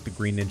 yeah, I'll take the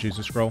green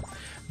ninjutsu scroll.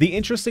 The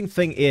interesting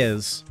thing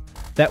is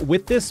that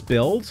with this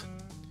build...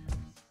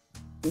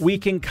 we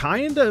can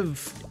kind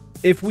of,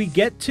 if we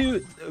get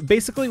to,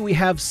 basically we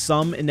have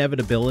some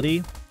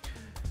inevitability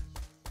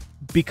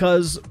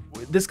because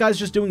this guy's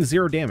just doing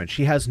 0 damage.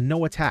 He has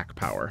no attack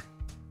power.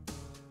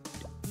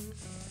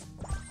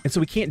 And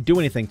so he can't do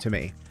anything to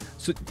me.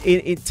 So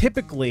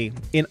typically,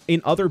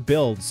 in other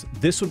builds,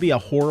 this would be a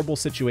horrible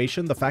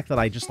situation. The fact that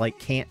I just, like,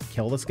 can't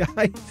kill this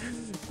guy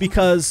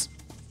because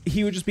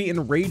he would just be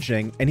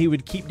enraging and he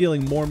would keep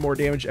dealing more and more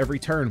damage every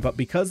turn. But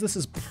because this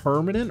is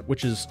permanent,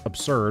 which is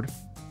absurd...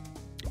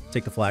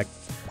 Take the flag.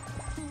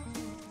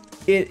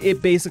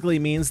 It basically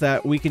means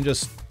that we can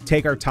just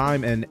take our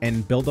time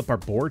and build up our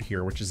board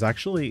here, which is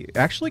actually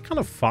kind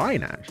of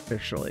fine,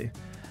 actually.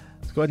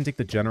 Let's go ahead and take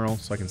the general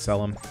so I can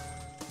sell him.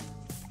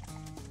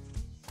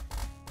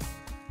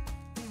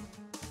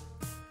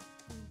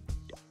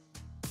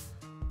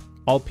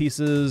 All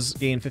pieces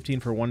gain 15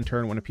 for 1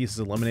 turn when a piece is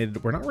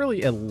eliminated. We're not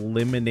really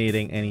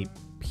eliminating any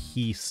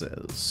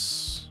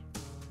pieces.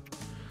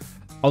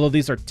 Although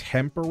these are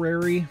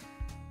temporary.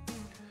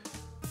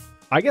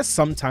 I guess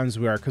sometimes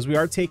we are, because we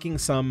are taking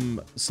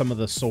some of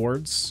the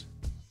swords.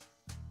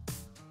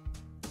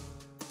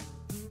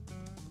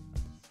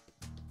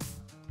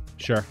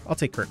 Sure, I'll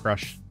take Crit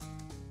Crush.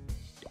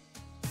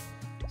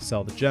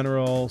 Sell the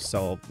general,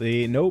 sell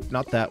the... Nope,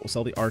 not that. We'll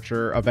sell the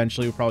archer.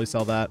 Eventually, we'll probably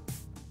sell that.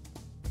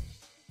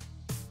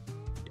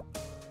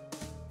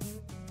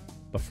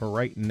 But for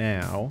right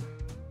now,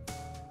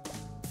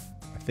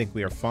 I think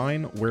we are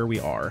fine where we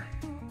are.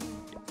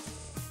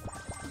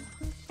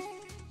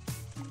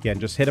 Again,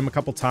 just hit him a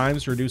couple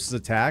times, reduce his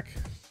attack.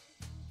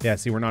 Yeah,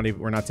 see, we're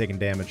not taking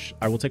damage.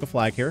 I will take a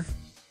flag here.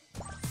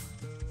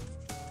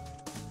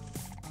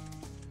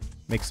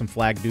 Make some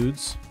flag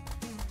dudes.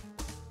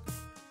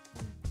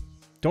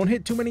 Don't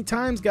hit too many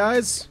times,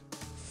 guys.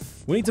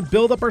 We need to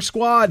build up our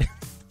squad.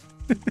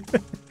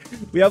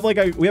 we have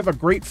a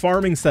great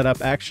farming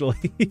setup,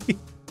 actually.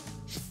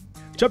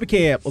 Chubby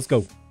camp, let's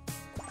go.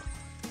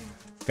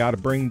 Gotta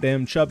bring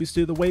them chubbies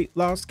to the weight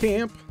loss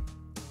camp.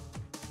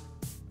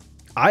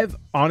 I've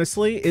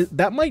honestly,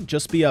 that might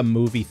just be a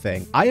movie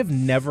thing. I have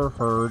never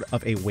heard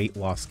of a weight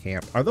loss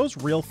camp. Are those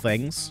real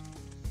things?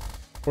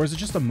 Or is it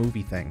just a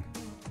movie thing?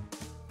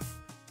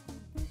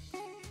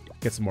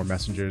 Get some more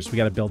messengers. We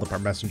got to build up our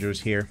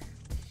messengers here.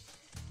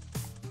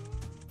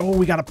 Oh,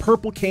 we got a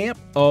purple camp.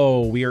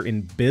 Oh, we are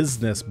in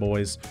business,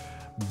 boys.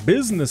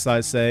 Business,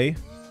 I say.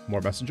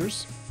 More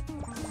messengers.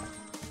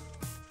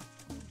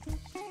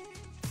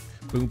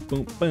 Boom,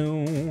 boom,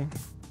 boom.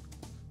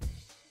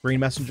 Green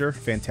messenger.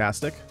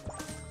 Fantastic.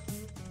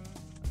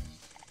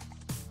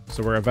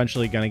 So we're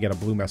eventually going to get a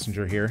blue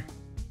messenger here.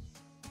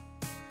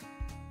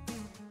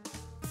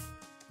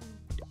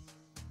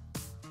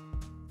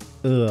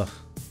 Ugh.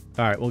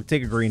 Alright, we'll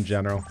take a green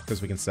general,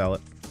 because we can sell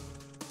it.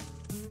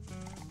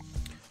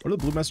 What do the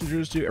blue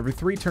messengers do? Every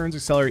 3 turns,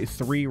 accelerate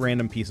 3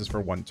 random pieces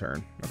for 1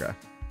 turn. Okay.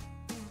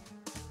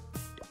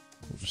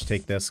 We'll just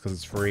take this, because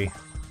it's free.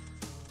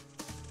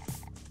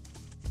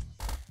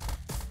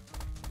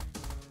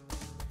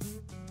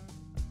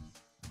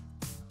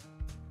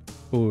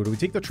 Ooh, do we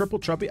take the triple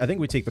Chubby? I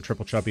think we take the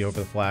triple Chubby over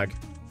the flag.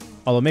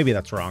 Although maybe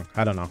that's wrong.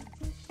 I don't know.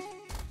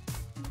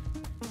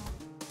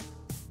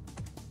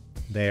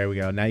 There we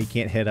go. Now you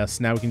can't hit us.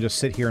 Now we can just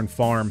sit here and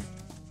farm.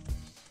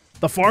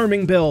 The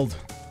farming build.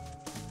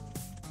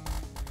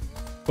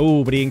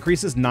 Oh, but he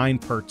increases 9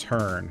 per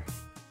turn.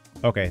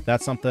 Okay,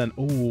 that's something.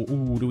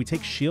 Ooh, do we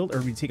take shield or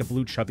do we take a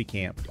blue Chubby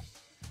camp?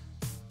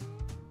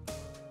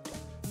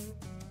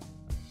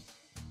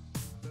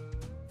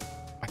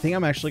 I think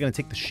I'm actually going to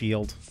take the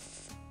shield.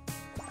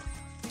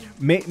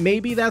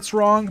 Maybe that's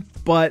wrong,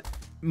 but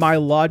my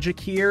logic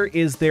here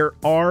is there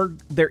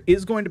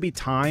is going to be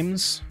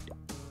times...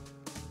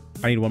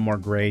 I need 1 more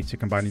gray to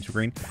combine into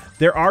green.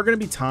 There are going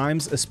to be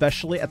times,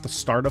 especially at the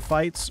start of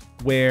fights,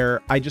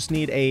 where I just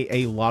need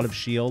a lot of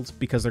shields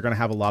because they're going to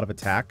have a lot of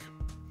attack.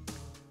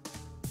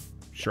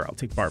 Sure, I'll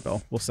take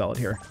barbell. We'll sell it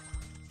here.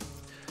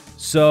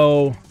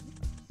 So,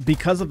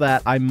 because of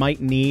that, I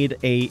might need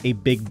a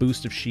big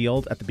boost of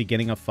shield at the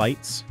beginning of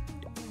fights.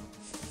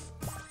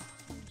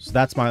 So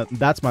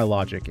that's my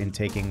logic in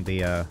taking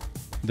the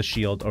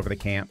shield over the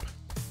camp.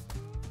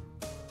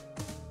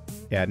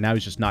 Yeah, now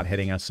he's just not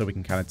hitting us, so we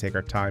can kind of take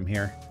our time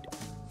here.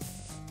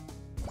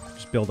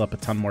 Just build up a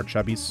ton more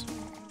Chubbies.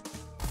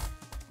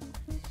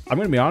 I'm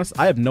going to be honest,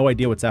 I have no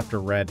idea what's after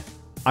red.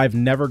 I've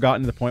never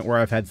gotten to the point where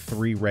I've had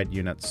 3 red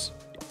units.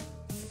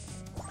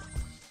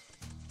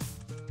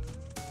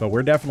 But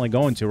we're definitely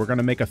going to. We're going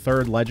to make a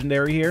 3rd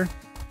legendary here.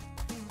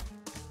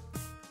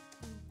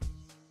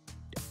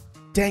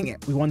 Dang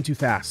it, we won too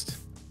fast.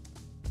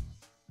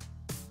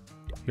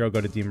 Here, I'll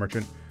go to D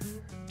Merchant.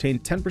 Obtain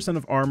 10%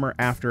 of armor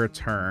after a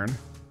turn.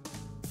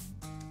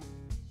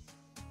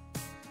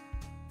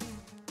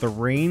 The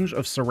range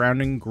of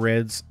surrounding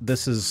grids.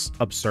 This is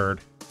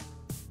absurd.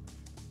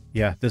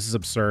 Yeah, this is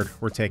absurd.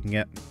 We're taking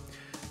it.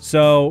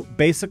 So,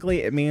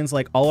 basically, it means,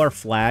 like, all our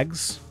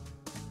flags,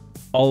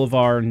 all of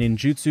our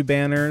ninjutsu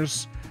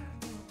banners,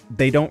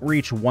 they don't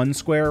reach 1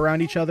 square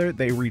around each other.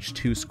 They reach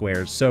 2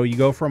 squares. So, you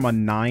go from a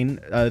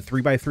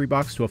 3x3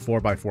 box to a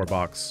 4x4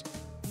 box.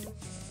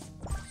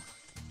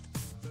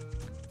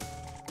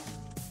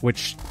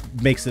 Which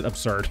makes it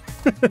absurd.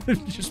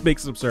 It just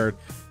makes it absurd.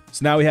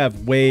 So now we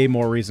have way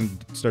more reason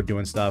to start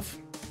doing stuff.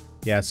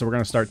 Yeah, so we're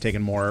going to start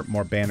taking more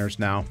banners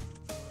now.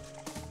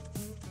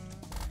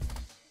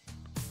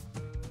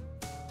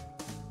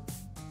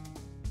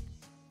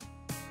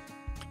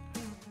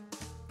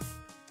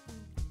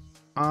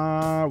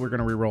 We're going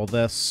to reroll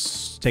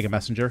this. Take a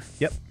messenger.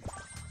 Yep.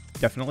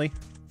 Definitely.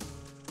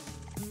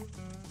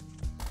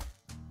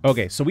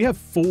 Okay, so we have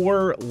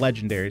 4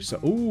 legendaries. So,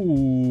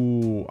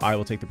 ooh, I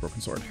will take the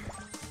broken sword.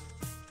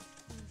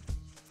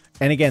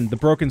 And again, the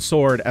broken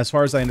sword, as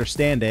far as I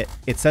understand it,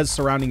 it says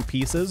surrounding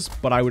pieces,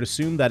 but I would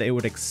assume that it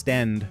would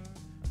extend.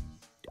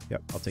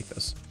 Yep, I'll take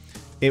this.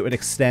 It would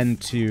extend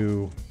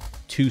to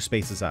 2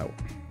 spaces out.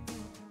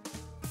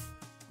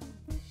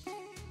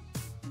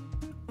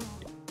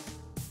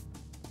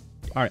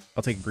 All right,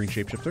 I'll take a green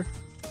shapeshifter.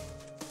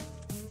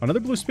 Another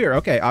blue spear.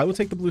 Okay, I will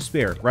take the blue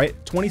spear, right?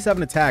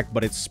 27 attack,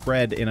 but it's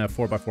spread in a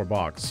 4x4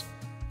 box.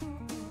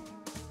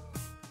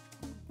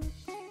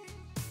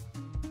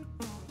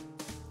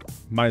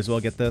 Might as well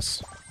get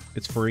this.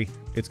 It's free.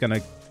 It's going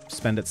to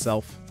spend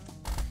itself.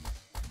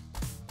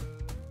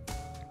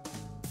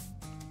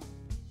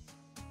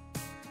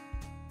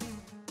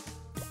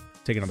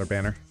 Take another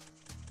banner.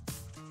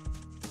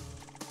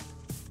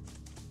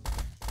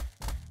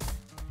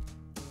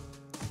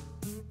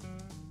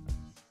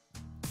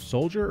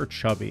 Soldier or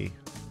Chubby?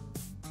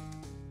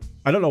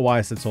 I don't know why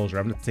I said soldier.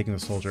 I'm not taking the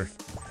soldier.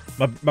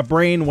 My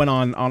brain went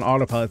on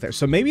autopilot there.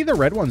 So maybe the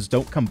red ones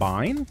don't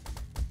combine?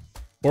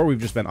 Or we've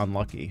just been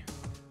unlucky.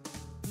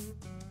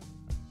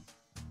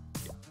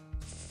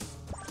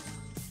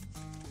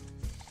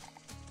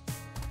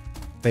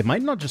 They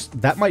might not just...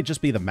 That might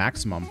just be the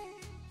maximum.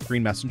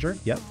 Green messenger.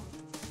 Yep.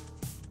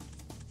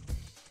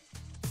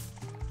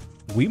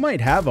 We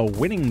might have a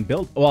winning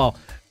build. Well...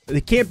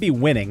 It can't be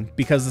winning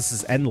because this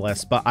is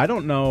endless, but I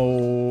don't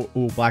know.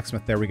 Ooh,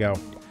 blacksmith. There we go.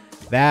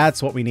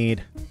 That's what we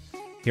need.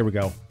 Here we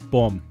go.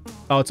 Boom.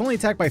 Oh, it's only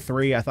attacked by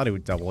 3. I thought it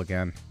would double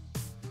again.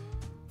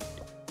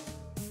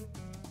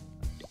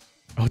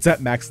 Oh, it's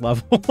at max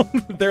level.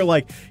 They're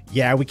like,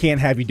 yeah, we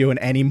can't have you doing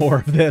any more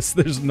of this.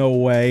 There's no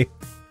way.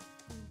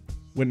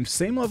 When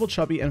same level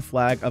Chubby and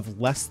flag of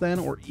less than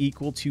or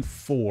equal to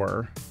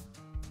 4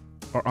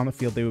 are on the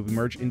field, they will be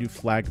merged into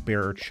flag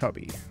bearer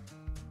Chubby.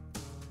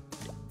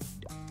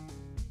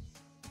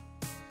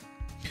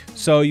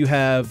 So you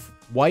have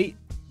white,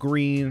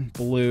 green,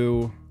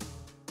 blue,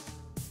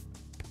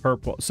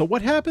 purple. So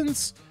what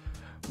happens?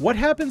 What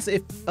happens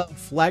if a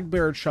flag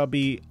bearer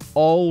Chubby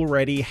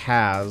already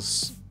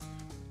has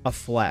a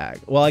flag?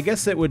 Well, I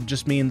guess it would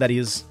just mean that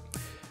he's...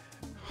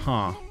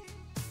 Huh.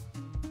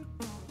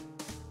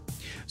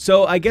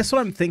 So I guess what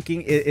I'm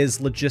thinking is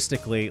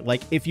logistically,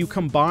 like if you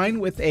combine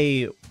with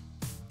a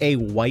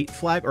white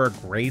flag or a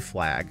gray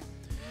flag,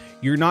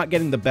 you're not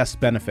getting the best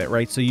benefit,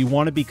 right? So you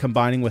want to be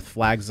combining with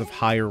flags of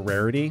higher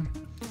rarity.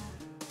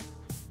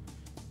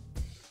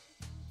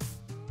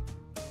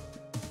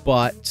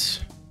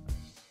 But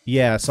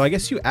yeah, so I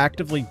guess you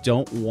actively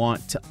don't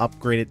want to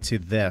upgrade it to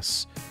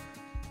this.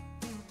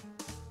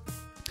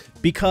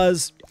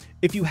 Because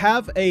if you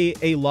have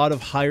a lot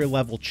of higher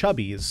level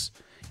Chubbies,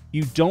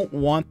 you don't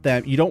want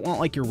them, you don't want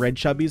like your red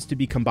Chubbies to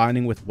be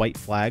combining with white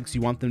flags. You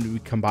want them to be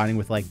combining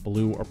with like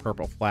blue or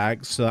purple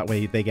flags, so that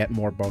way they get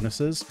more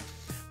bonuses.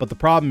 But the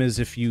problem is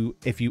if you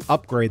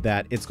upgrade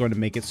that, it's going to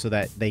make it so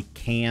that they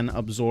can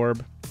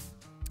absorb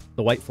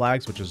the white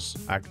flags, which is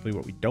actually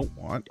what we don't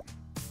want.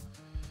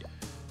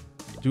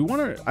 Do we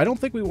want to... I don't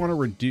think we want to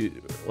reduce...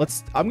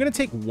 I'm going to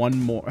take one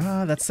more...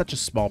 that's such a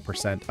small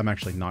percent. I'm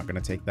actually not going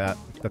to take that.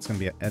 That's going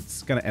to be...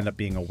 It's going to end up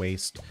being a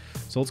waste.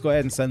 So let's go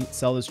ahead and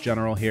sell this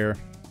general here.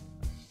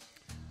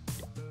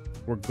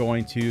 We're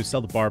going to sell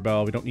the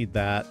barbell. We don't need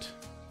that.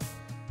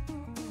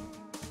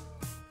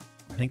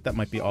 I think that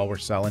might be all we're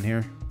selling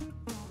here.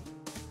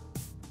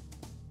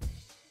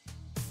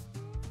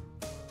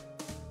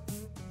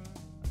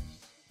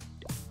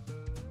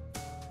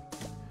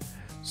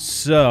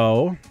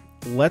 So...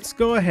 let's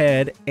go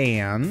ahead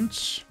and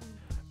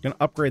I'm gonna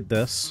upgrade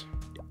this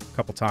a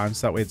couple times.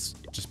 That way it's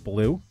just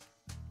blue.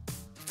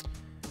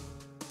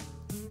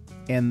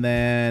 And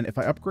then if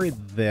I upgrade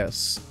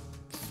this,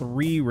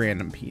 3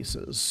 random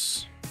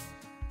pieces.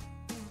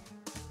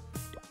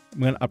 I'm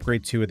gonna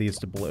upgrade 2 of these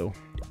to blue.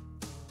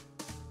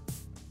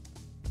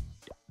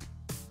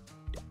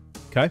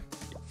 Okay.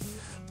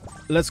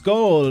 Let's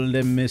go,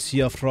 le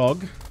Monsieur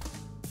Frog.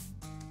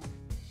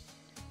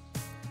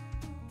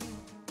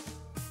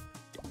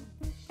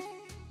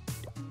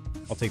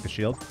 I'll take the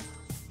shield.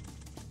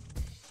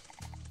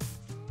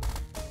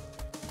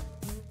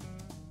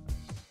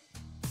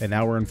 And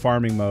now we're in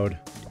farming mode.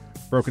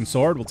 Broken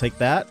sword, we'll take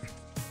that.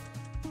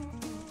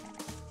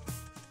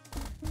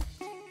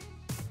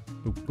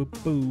 Boo, boo,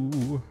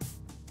 boo.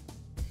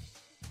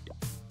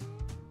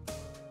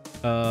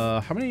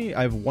 How many?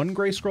 I have 1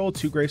 gray scroll,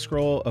 2 gray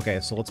scroll. Okay,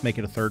 so let's make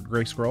it a 3rd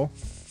gray scroll.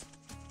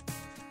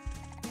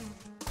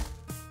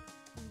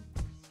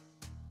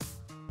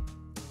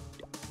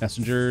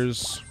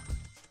 Messengers.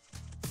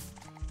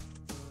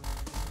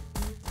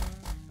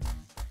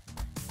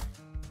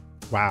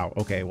 Wow,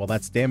 okay, well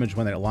that's damage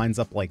when it lines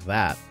up like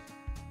that.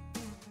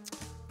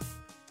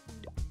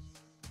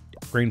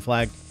 Green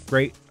flag,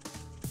 great.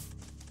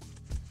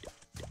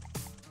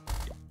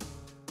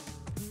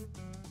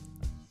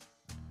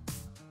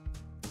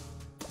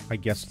 I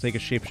guess we'll take a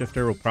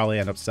shapeshifter. We'll probably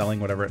end up selling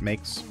whatever it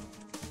makes.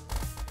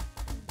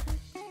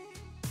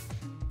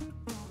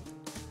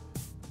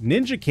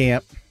 Ninja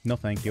camp. No,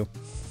 thank you.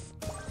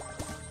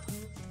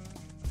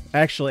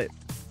 Actually,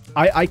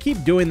 I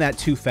keep doing that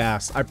too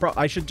fast.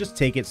 I should just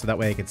take it so that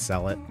way I could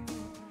sell it.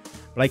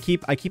 But I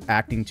keep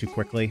acting too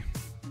quickly.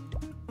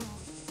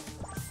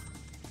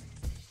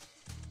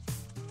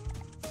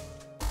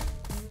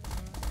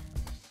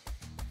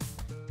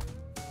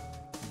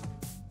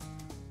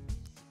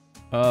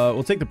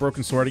 We'll take the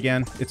broken sword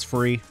again. It's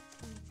free.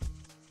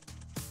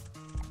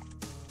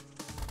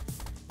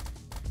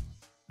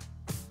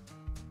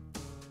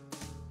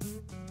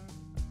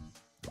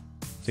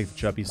 Take the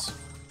chubbies.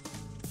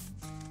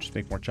 Just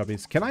make more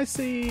chubbies. Can I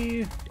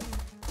see?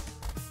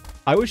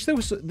 I wish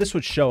this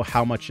would show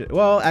how much it,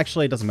 well,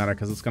 actually it doesn't matter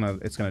because it's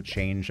gonna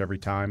change every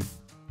time.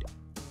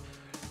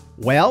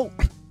 Well,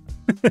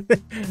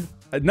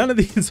 none of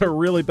these are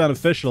really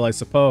beneficial, I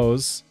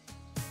suppose.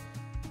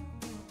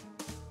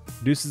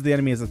 Reduces the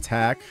enemy's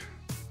attack.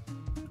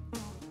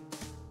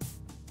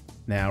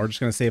 Now we're just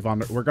gonna save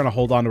on. We're gonna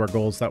hold on to our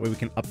goals. That way we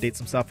can update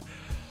some stuff.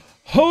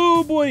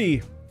 Oh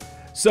boy!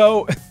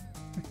 So,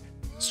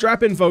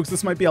 strap in, folks.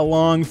 This might be a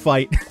long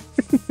fight.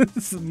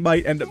 This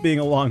might end up being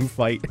a long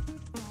fight.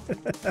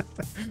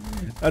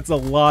 That's a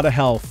lot of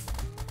health.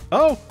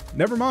 Oh,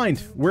 never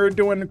mind. We're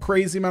doing a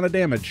crazy amount of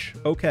damage.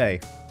 Okay.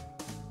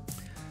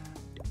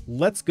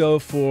 Let's go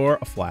for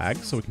a flag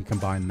so we can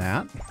combine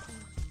that.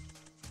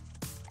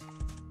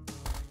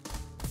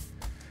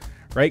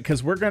 Right,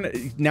 because we're gonna,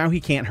 now he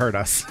can't hurt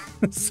us.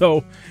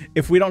 So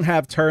if we don't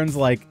have turns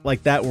like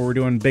that where we're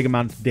doing big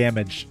amount of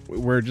damage,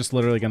 we're just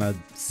literally gonna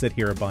sit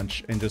here a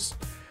bunch and just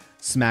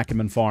smack him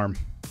and farm.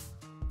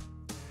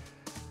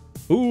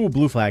 Ooh,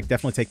 blue flag,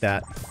 definitely take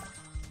that.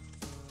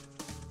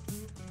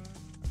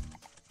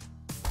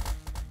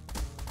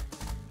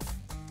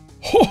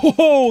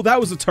 Oh, that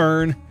was a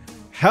turn.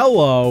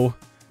 Hello.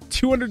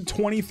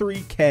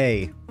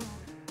 223k.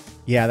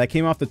 Yeah, that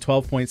came off the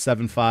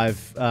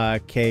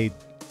 12.75k,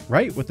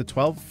 right? With the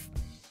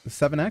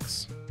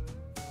 7x?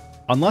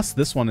 Unless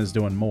this one is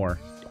doing more.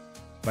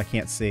 But I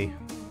can't see.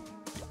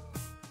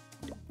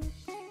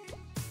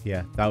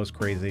 Yeah, that was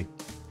crazy.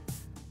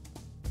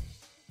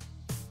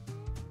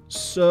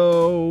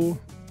 So,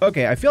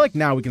 okay, I feel like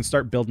now we can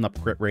start building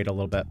up crit rate a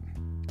little bit.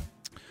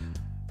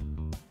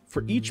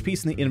 For each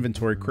piece in the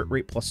inventory, crit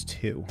rate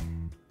 +2.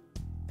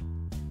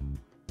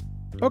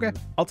 Okay,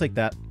 I'll take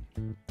that.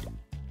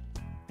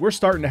 We're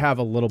starting to have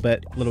a little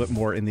bit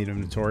more in the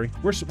inventory.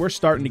 We're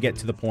starting to get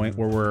to the point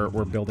where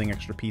we're building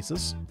extra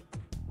pieces.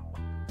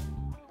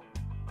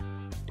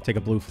 Take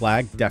a blue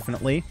flag,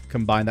 definitely.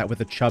 Combine that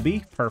with a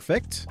chubby,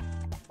 perfect.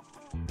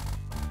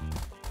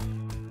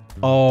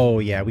 Oh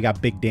yeah, we got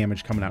big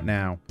damage coming out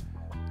now.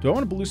 Do I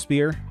want a blue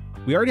spear?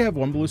 We already have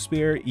one blue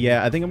spear.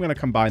 Yeah, I think I'm gonna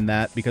combine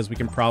that because we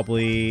can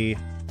probably.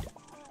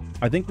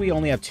 I think we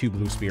only have 2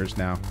 blue spears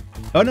now.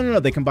 Oh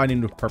no, they combined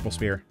into a purple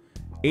spear.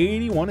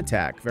 81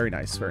 attack. Very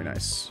nice, very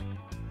nice.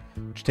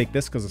 Just take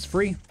this because it's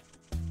free.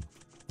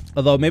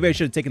 Although, maybe I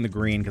should have taken the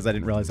green because I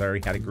didn't realize I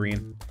already had a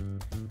green.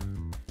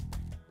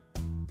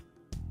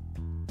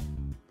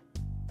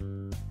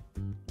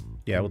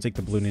 Yeah, we'll take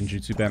the blue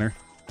ninjutsu banner.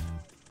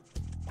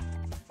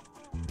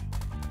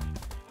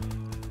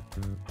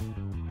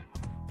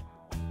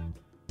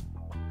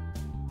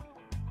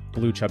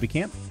 Blue chubby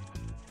camp.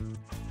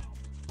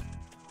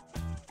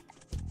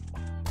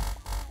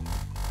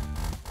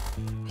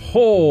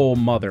 Oh,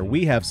 mother.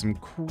 We have some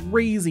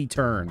crazy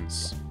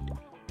turns.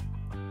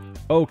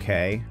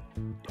 Okay.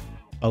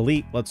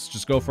 Elite. Let's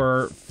just go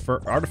for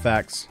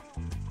artifacts.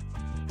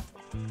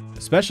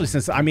 Especially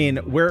since, I mean,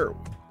 we're...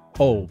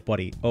 Oh,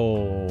 buddy.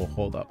 Oh,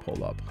 hold up.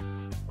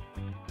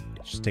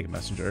 Just take a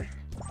messenger.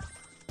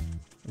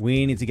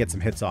 We need to get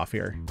some hits off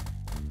here.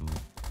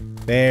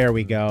 There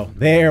we go.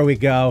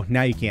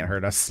 Now you can't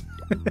hurt us.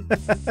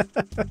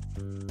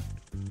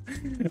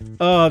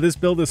 Oh, this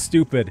build is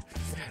stupid.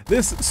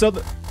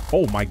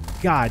 Oh my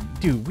god,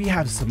 dude, we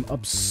have some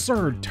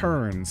absurd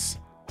turns.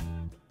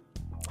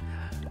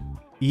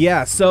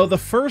 Yeah, so the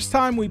first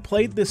time we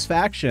played this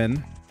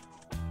faction,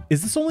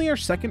 is this only our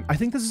second? I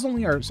think this is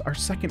only our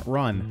second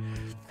run.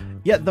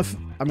 Yeah,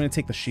 I'm gonna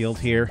take the shield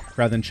here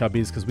rather than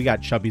Chubby's because we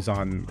got Chubby's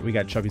on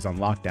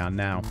lockdown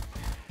now.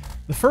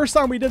 The first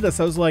time we did this,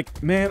 I was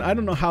like, man, I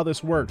don't know how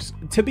this works.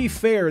 To be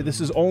fair,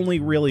 this is only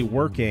really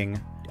working.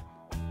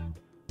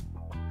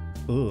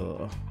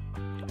 Ugh.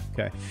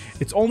 Okay.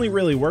 It's only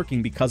really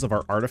working because of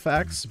our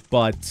artifacts,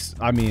 but,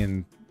 I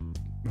mean,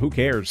 who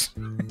cares?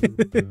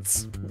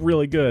 It's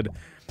really good.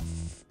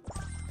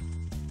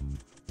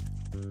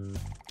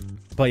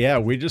 But yeah,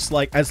 we just,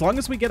 like, as long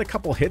as we get a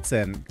couple hits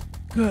in,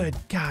 good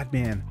God,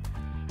 man.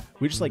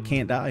 We just, like,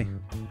 can't die.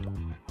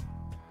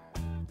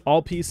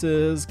 All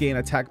pieces gain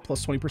attack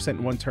plus 20%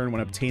 in 1 turn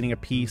when obtaining a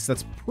piece.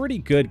 That's pretty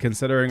good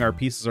considering our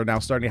pieces are now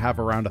starting to have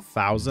around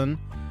 1,000.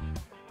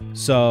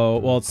 So,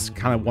 well, it's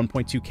kind of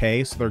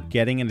 1.2k, so they're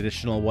getting an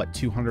additional, what,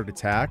 200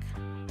 attack?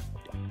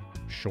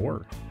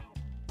 Sure.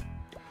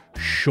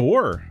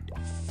 Sure.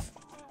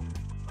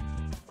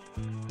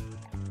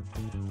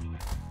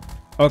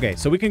 Okay,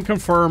 so we can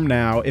confirm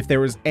now, if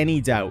there was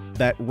any doubt,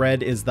 that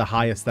red is the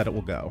highest that it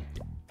will go.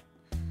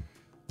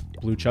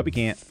 Blue chubby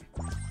can't.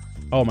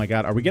 Oh my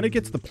god, are we going to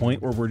get to the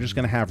point where we're just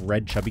going to have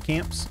red chubby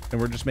camps? And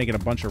we're just making a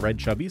bunch of red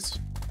chubbies?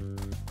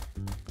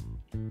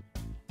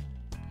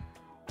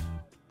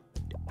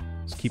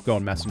 Let's keep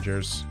going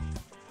messengers.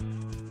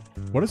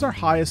 What is our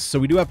highest? So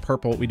we do have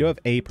purple. We do have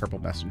a purple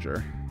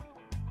messenger.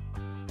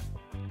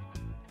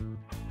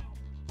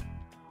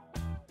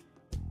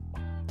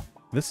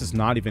 This is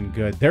not even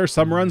good. There are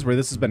some runs where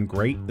this has been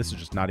great. This is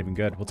just not even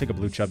good. We'll take a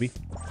blue chubby.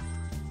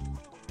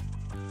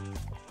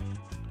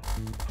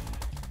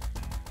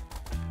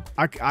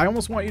 I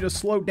almost want you to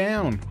slow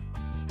down,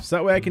 so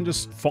that way I can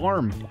just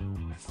farm.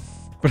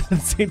 But at the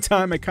same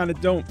time, I kind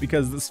of don't,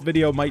 because this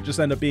video might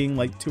just end up being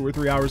like 2 or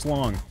 3 hours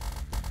long.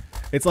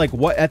 It's like,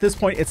 what at this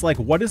point, it's like,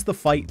 what is the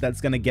fight that's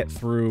going to get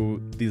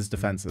through these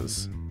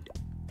defenses?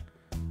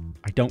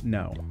 I don't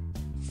know.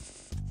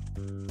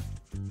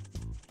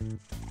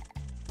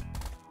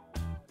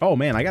 Oh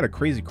man, I got a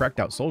crazy cracked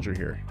out soldier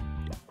here.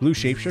 Blue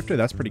shapeshifter,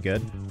 that's pretty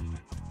good.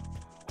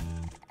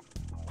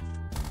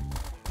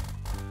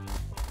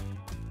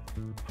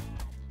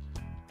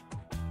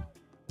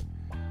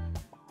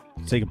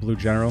 Take a blue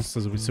general so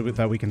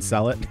that we can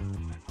sell it.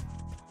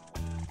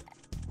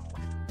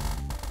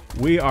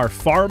 We are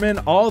farming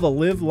all the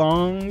live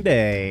long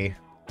day.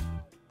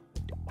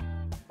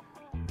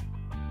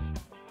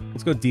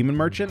 Let's go demon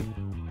merchant.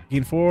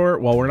 Gain 4.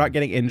 Well, we're not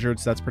getting injured,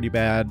 so that's pretty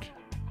bad.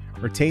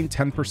 Retain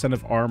 10%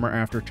 of armor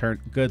after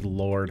turn. Good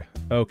lord.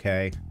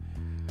 Okay.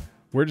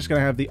 We're just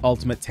gonna have the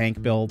ultimate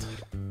tank build.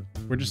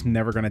 We're just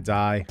never gonna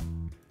die.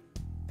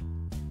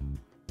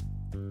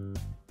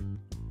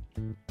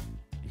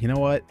 You know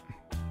what?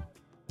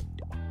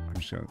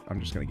 I'm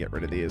just gonna get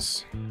rid of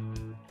these.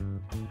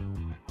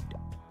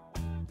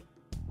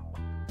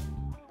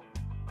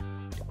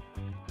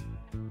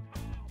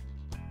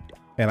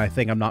 And I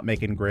think I'm not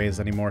making grays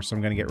anymore, so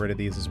I'm going to get rid of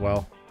these as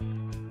well.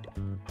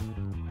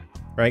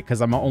 Right?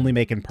 Because I'm only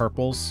making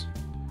purples.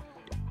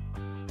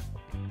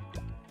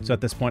 So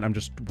at this point, I'm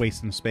just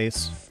wasting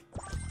space.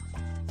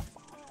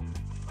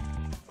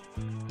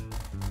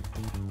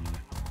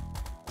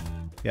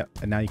 Yep,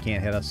 and now you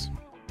can't hit us.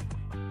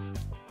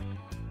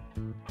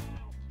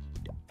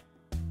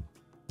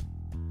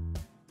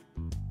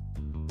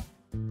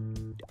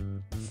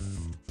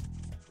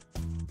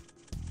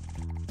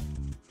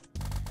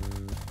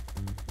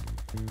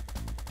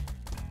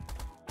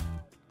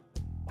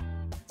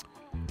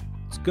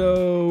 Let's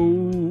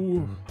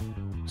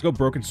go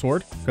broken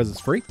sword, because it's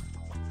free.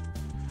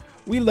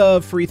 We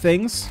love free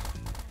things.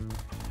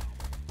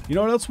 You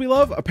know what else we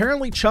love?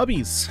 Apparently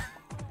Chubbies.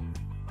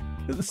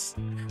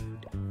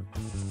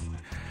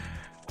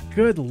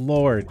 Good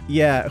lord.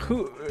 Yeah,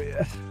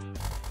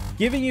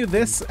 giving you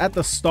this at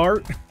the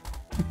start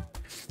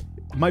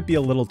might be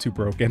a little too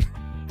broken.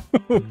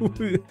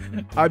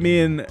 I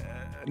mean,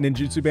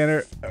 ninjutsu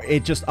banner,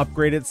 it just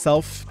upgraded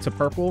itself to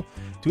purple.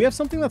 Do we have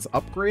something that's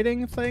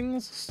upgrading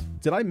things?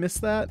 Did I miss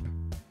that?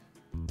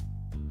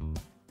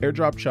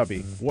 Airdrop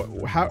Chubby. What?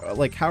 How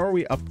are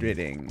we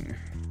upgrading?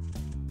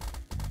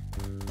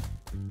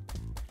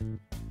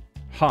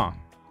 Huh.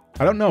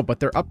 I don't know, but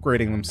they're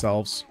upgrading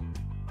themselves.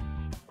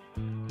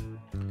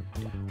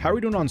 How are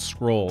we doing on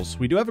scrolls?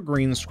 We do have a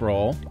green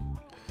scroll.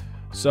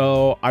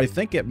 So I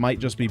think it might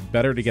just be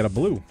better to get a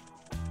blue.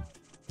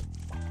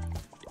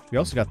 We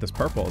also got this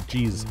purple.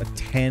 Jeez, a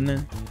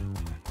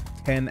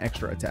 10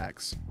 extra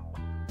attacks.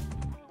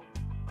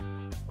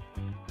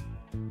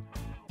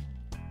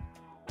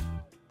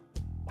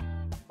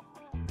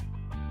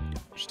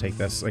 Just take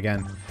this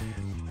again.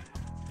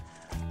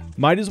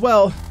 Might as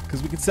well,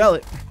 because we could sell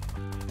it.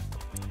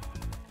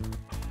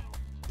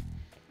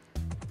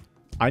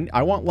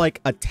 I want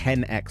like a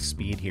 10x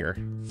speed here.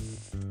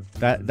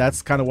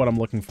 That's kind of what I'm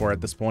looking for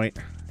at this point.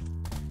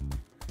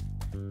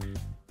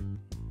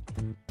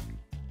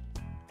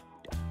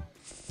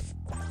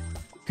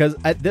 Because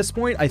at this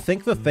point, I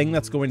think the thing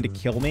that's going to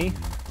kill me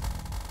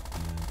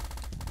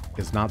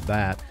is not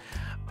that.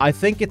 I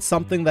think it's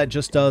something that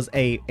just does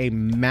a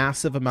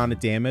massive amount of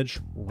damage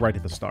right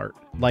at the start.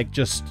 Like,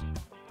 just...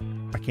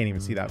 I can't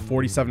even see that.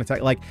 47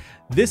 attack. Like,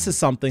 this is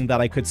something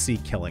that I could see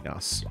killing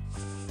us.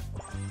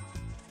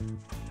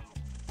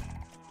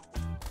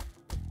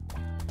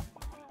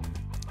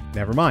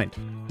 Never mind.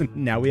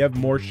 Now we have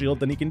more shield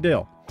than he can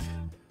deal.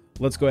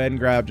 Let's go ahead and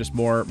grab just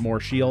more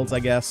shields, I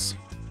guess.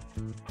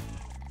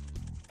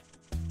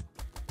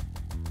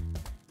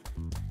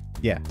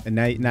 Yeah, and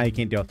now you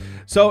can't deal.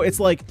 So it's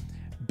like,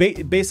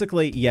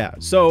 basically, yeah.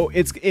 So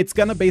it's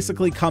gonna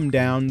basically come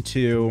down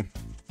to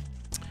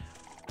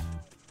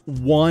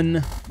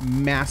one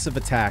massive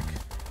attack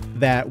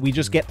that we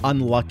just get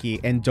unlucky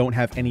and don't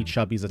have any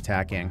chubbies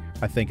attacking,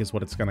 I think is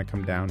what it's gonna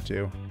come down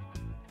to.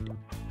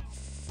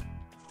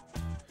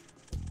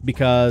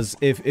 Because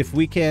if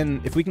we can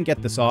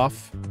get this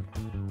off,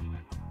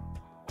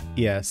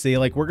 yeah, see,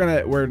 like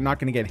we're not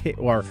gonna get hit,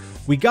 or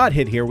we got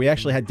hit here. We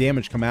actually had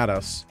damage come at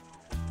us,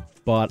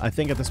 but I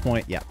think at this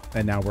point, yeah,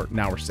 and now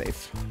we're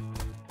safe.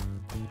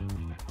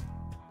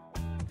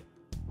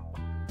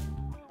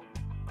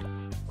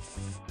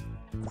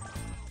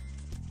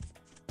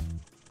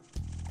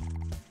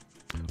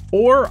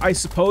 Or I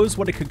suppose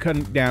what it could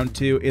come down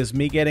to is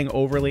me getting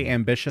overly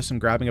ambitious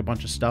and grabbing a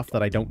bunch of stuff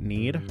that I don't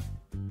need.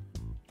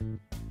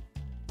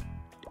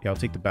 Yeah, I'll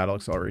take the battle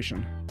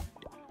acceleration.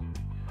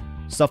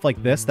 Stuff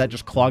like this, that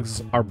just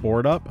clogs our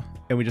board up,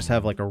 and we just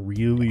have like a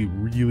really,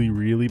 really,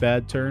 really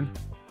bad turn.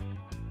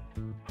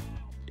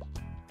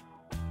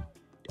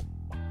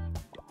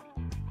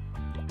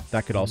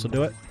 That could also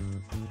do it.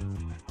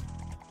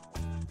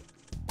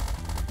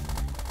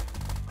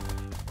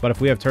 But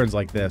if we have turns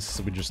like this,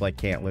 we just like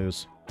can't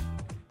lose.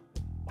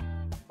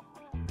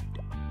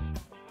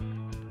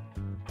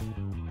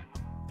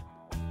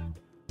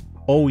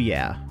 Oh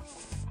yeah.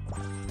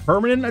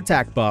 Permanent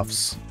attack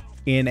buffs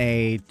in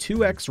a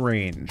 2x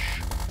range.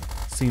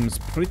 Seems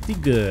pretty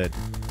good.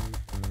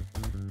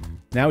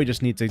 Now we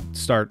just need to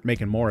start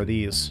making more of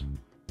these.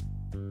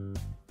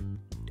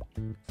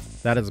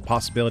 That is a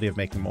possibility of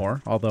making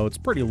more, although it's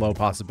pretty low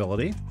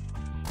possibility.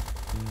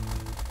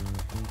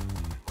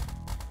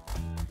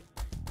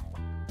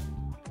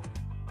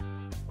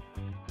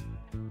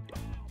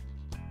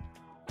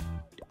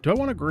 Do I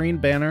want a green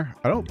banner?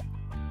 I don't...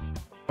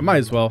 I might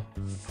as well.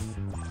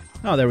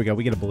 Oh, there we go.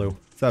 We get a blue.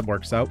 So that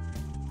works out.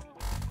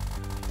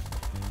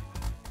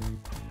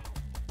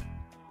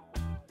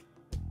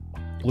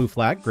 Blue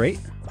flag. Great.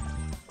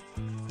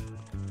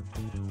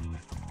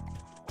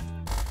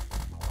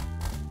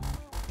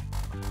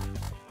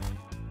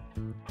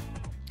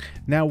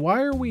 Now,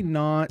 why are we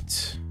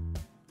not...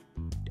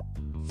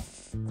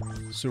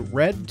 So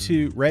red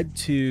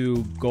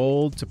to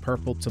gold to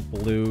purple to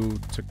blue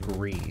to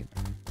green.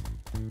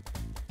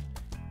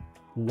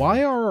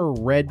 Why are our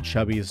red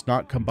chubbies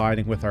not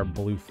combining with our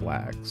blue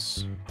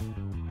flags?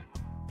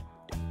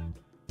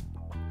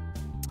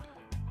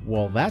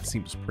 Well, that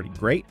seems pretty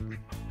great.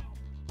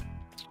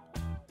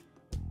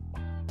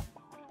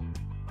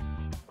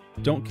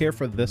 Don't care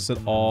for this at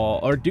all.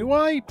 Or do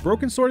I?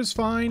 Broken sword is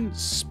fine.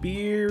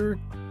 Spear.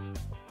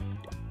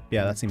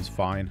 Yeah, that seems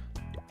fine.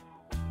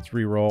 Let's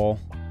reroll.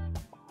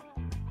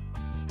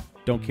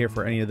 Don't care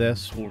for any of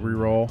this. We'll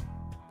reroll.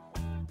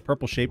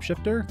 Purple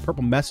shapeshifter.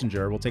 Purple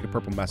messenger. We'll take a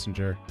purple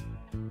messenger.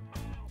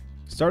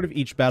 Start of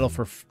each battle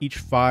for each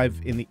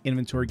 5 in the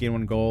inventory, gain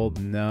 1 gold.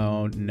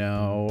 No,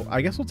 no.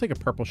 I guess we'll take a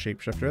purple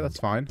shapeshifter. That's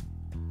fine.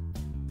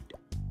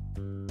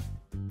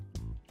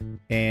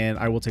 And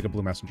I will take a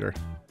blue messenger.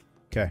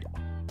 Okay.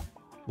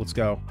 Let's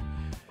go.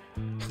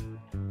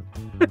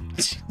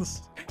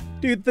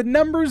 Dude, the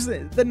numbers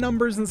in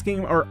this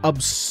game are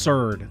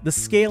absurd. The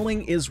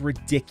scaling is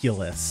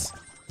ridiculous.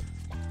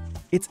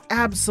 It's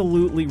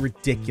absolutely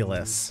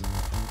ridiculous.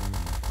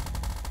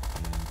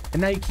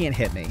 And now you can't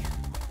hit me.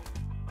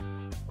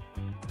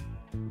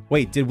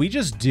 Wait, did we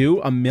just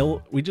do a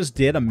mill? We just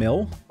did a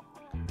mill?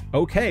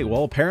 Okay,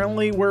 well,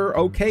 apparently we're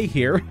okay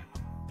here.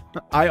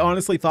 I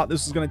honestly thought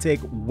this was going to take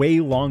way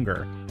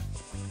longer.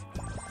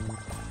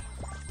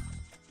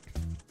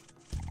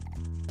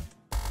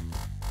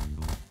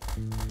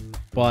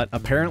 But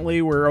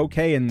apparently we're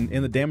okay in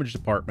the damage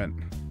department.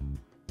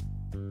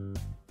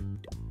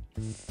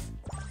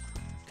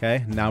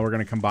 Okay, now we're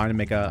going to combine and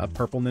make a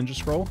purple ninja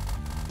scroll.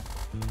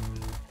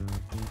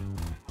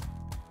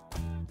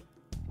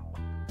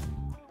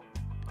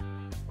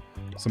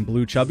 Some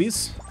blue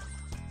chubbies.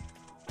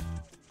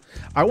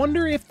 I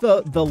wonder if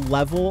the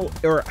level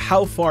or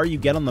how far you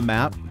get on the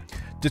map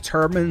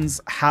determines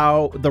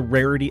how the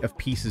rarity of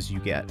pieces you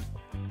get.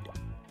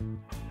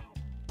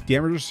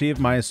 Damage received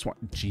 -1.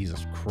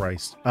 Jesus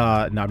Christ. No,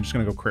 I'm just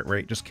gonna go crit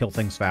rate. Just kill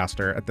things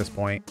faster at this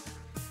point.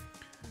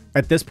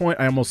 At this point,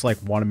 I almost like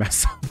want to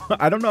mess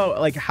up. I don't know,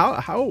 like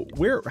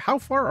how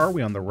far are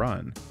we on the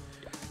run?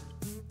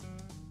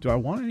 Do I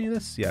want any of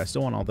this? Yeah, I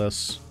still want all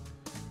this.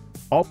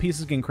 All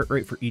pieces gain crit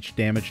rate for each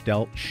damage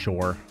dealt.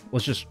 Sure.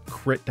 Let's just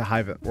crit to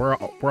hive it. We're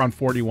on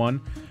 41.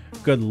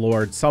 Good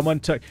lord. Someone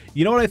took...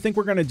 You know what I think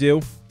we're going to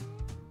do?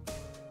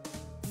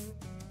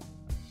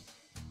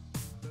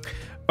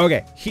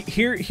 Okay.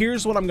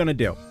 Here's what I'm going to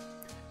do.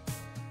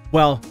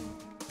 Well...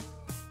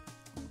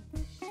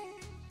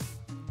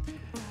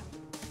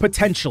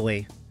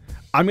 Potentially.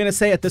 I'm going to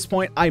say at this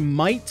point, I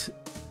might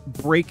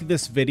break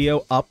this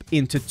video up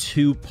into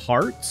 2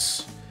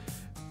 parts.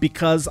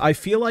 Because I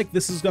feel like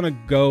this is going to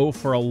go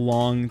for a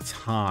long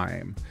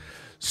time.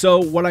 So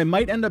what I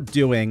might end up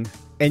doing,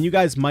 and you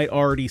guys might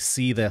already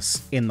see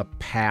this in the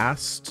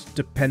past,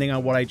 depending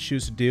on what I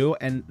choose to do,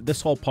 and this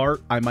whole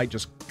part I might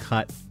just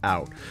cut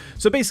out.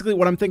 So basically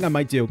what I'm thinking I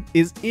might do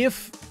is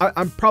if...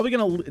 I'm probably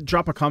going to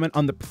drop a comment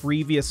on the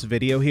previous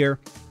video here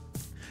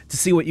to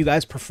see what you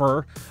guys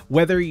prefer,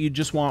 whether you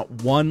just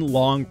want one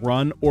long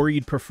run or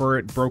you'd prefer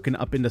it broken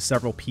up into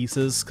several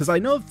pieces. Because I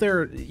know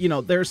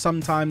that there's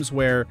some times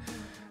where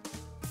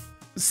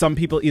some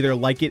people either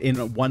like it in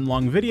one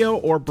long video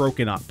or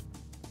broken up.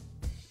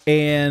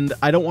 And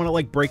I don't want to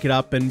like break it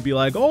up and be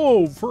like,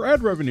 oh, for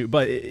ad revenue.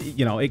 But,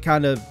 it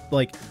kind of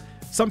like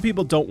some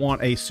people don't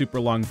want a super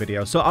long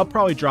video. So I'll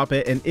probably drop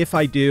it. And if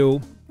I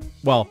do,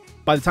 well,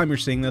 by the time you're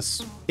seeing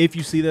this, if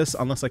you see this,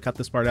 unless I cut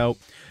this part out,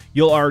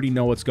 you'll already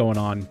know what's going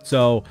on.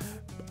 So,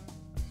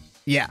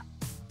 yeah.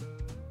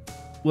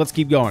 Let's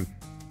keep going.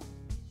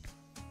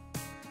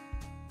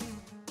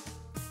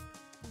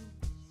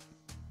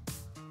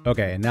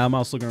 Okay, and now I'm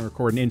also going to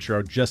record an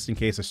intro just in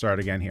case I start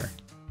again here.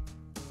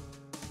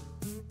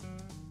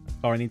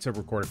 Oh, I need to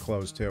record a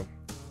close too.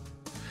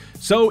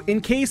 So,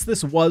 in case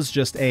this was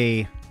just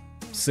a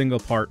single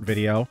part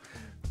video,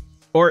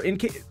 or in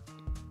case...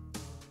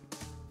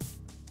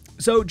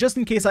 So, just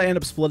in case I end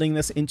up splitting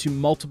this into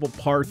multiple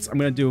parts, I'm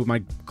going to do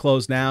my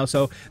close now.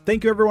 So,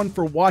 thank you everyone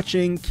for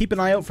watching. Keep an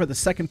eye out for the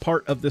second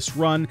part of this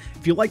run.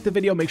 If you like the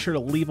video, make sure to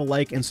leave a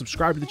like and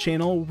subscribe to the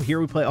channel.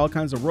 Here we play all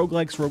kinds of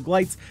roguelikes,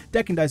 roguelites,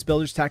 deck and dice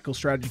builders, tactical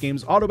strategy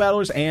games, auto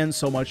battlers, and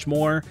so much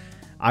more.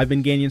 I've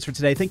been Ganyonz for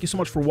today. Thank you so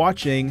much for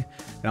watching,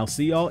 and I'll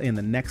see y'all in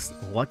the next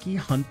Lucky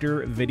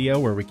Hunter video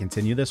where we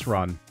continue this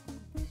run.